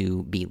guys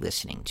to be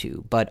listening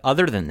to. But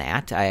other than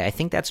that, I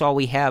think that's all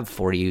we have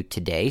for you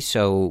today.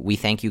 So we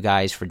thank you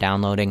guys for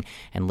downloading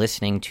and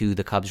listening to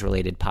the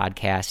Cubs-related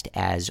podcast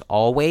as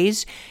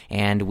always,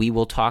 and we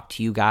will talk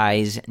to you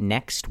guys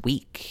next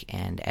week.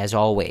 And as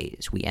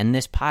always, we end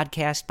this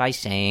podcast by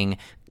saying,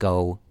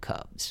 go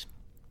Cubs.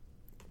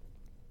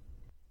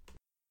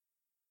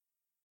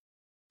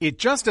 It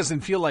just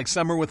doesn't feel like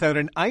summer without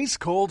an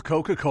ice-cold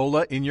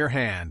Coca-Cola in your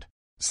hand.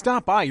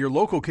 Stop by your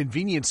local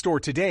convenience store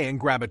today and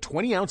grab a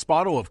 20-ounce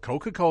bottle of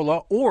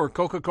Coca-Cola or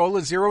Coca-Cola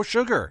Zero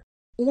Sugar.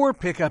 Or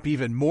pick up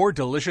even more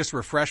delicious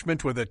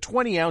refreshment with a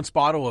 20-ounce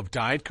bottle of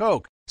Diet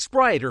Coke,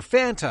 Sprite, or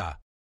Fanta.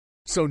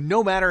 So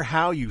no matter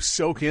how you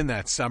soak in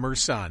that summer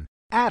sun,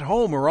 at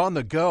home or on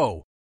the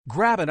go,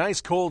 grab an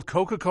ice-cold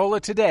Coca-Cola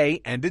today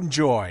and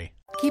enjoy.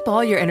 Keep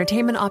all your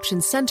entertainment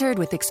options centered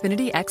with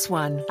Xfinity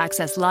X1.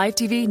 Access live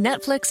TV,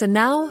 Netflix, and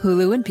now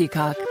Hulu and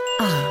Peacock.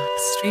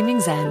 Streaming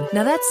zen.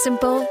 Now that's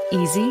simple,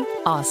 easy,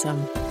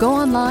 awesome. Go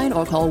online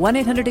or call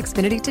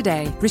 1-800-XFINITY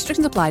today.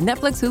 Restrictions apply.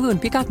 Netflix, Hulu,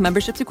 and Peacock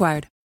memberships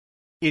required.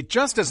 It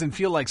just doesn't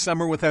feel like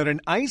summer without an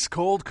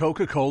ice-cold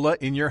Coca-Cola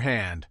in your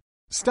hand.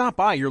 Stop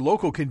by your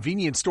local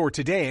convenience store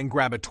today and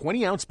grab a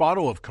 20-ounce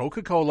bottle of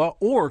Coca-Cola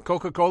or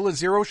Coca-Cola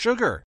Zero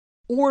Sugar.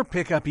 Or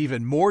pick up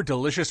even more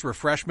delicious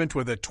refreshment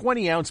with a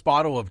 20-ounce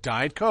bottle of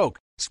Diet Coke,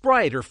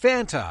 Sprite, or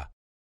Fanta.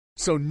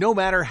 So no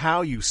matter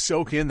how you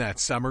soak in that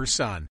summer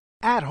sun,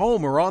 at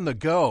home or on the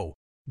go,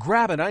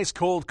 grab an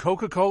ice-cold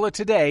Coca-Cola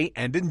today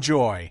and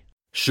enjoy.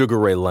 Sugar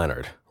Ray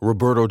Leonard,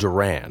 Roberto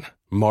Duran,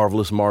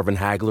 Marvelous Marvin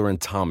Hagler,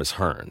 and Thomas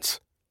Hearns.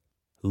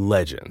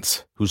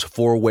 Legends, whose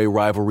four-way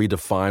rivalry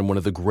defined one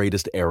of the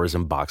greatest eras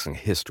in boxing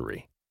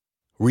history.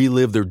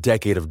 Relive their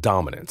decade of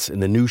dominance in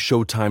the new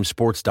Showtime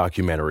sports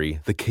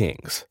documentary, The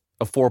Kings,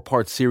 a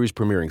 4-part series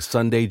premiering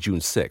Sunday, June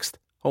 6th,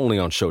 only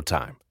on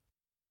Showtime.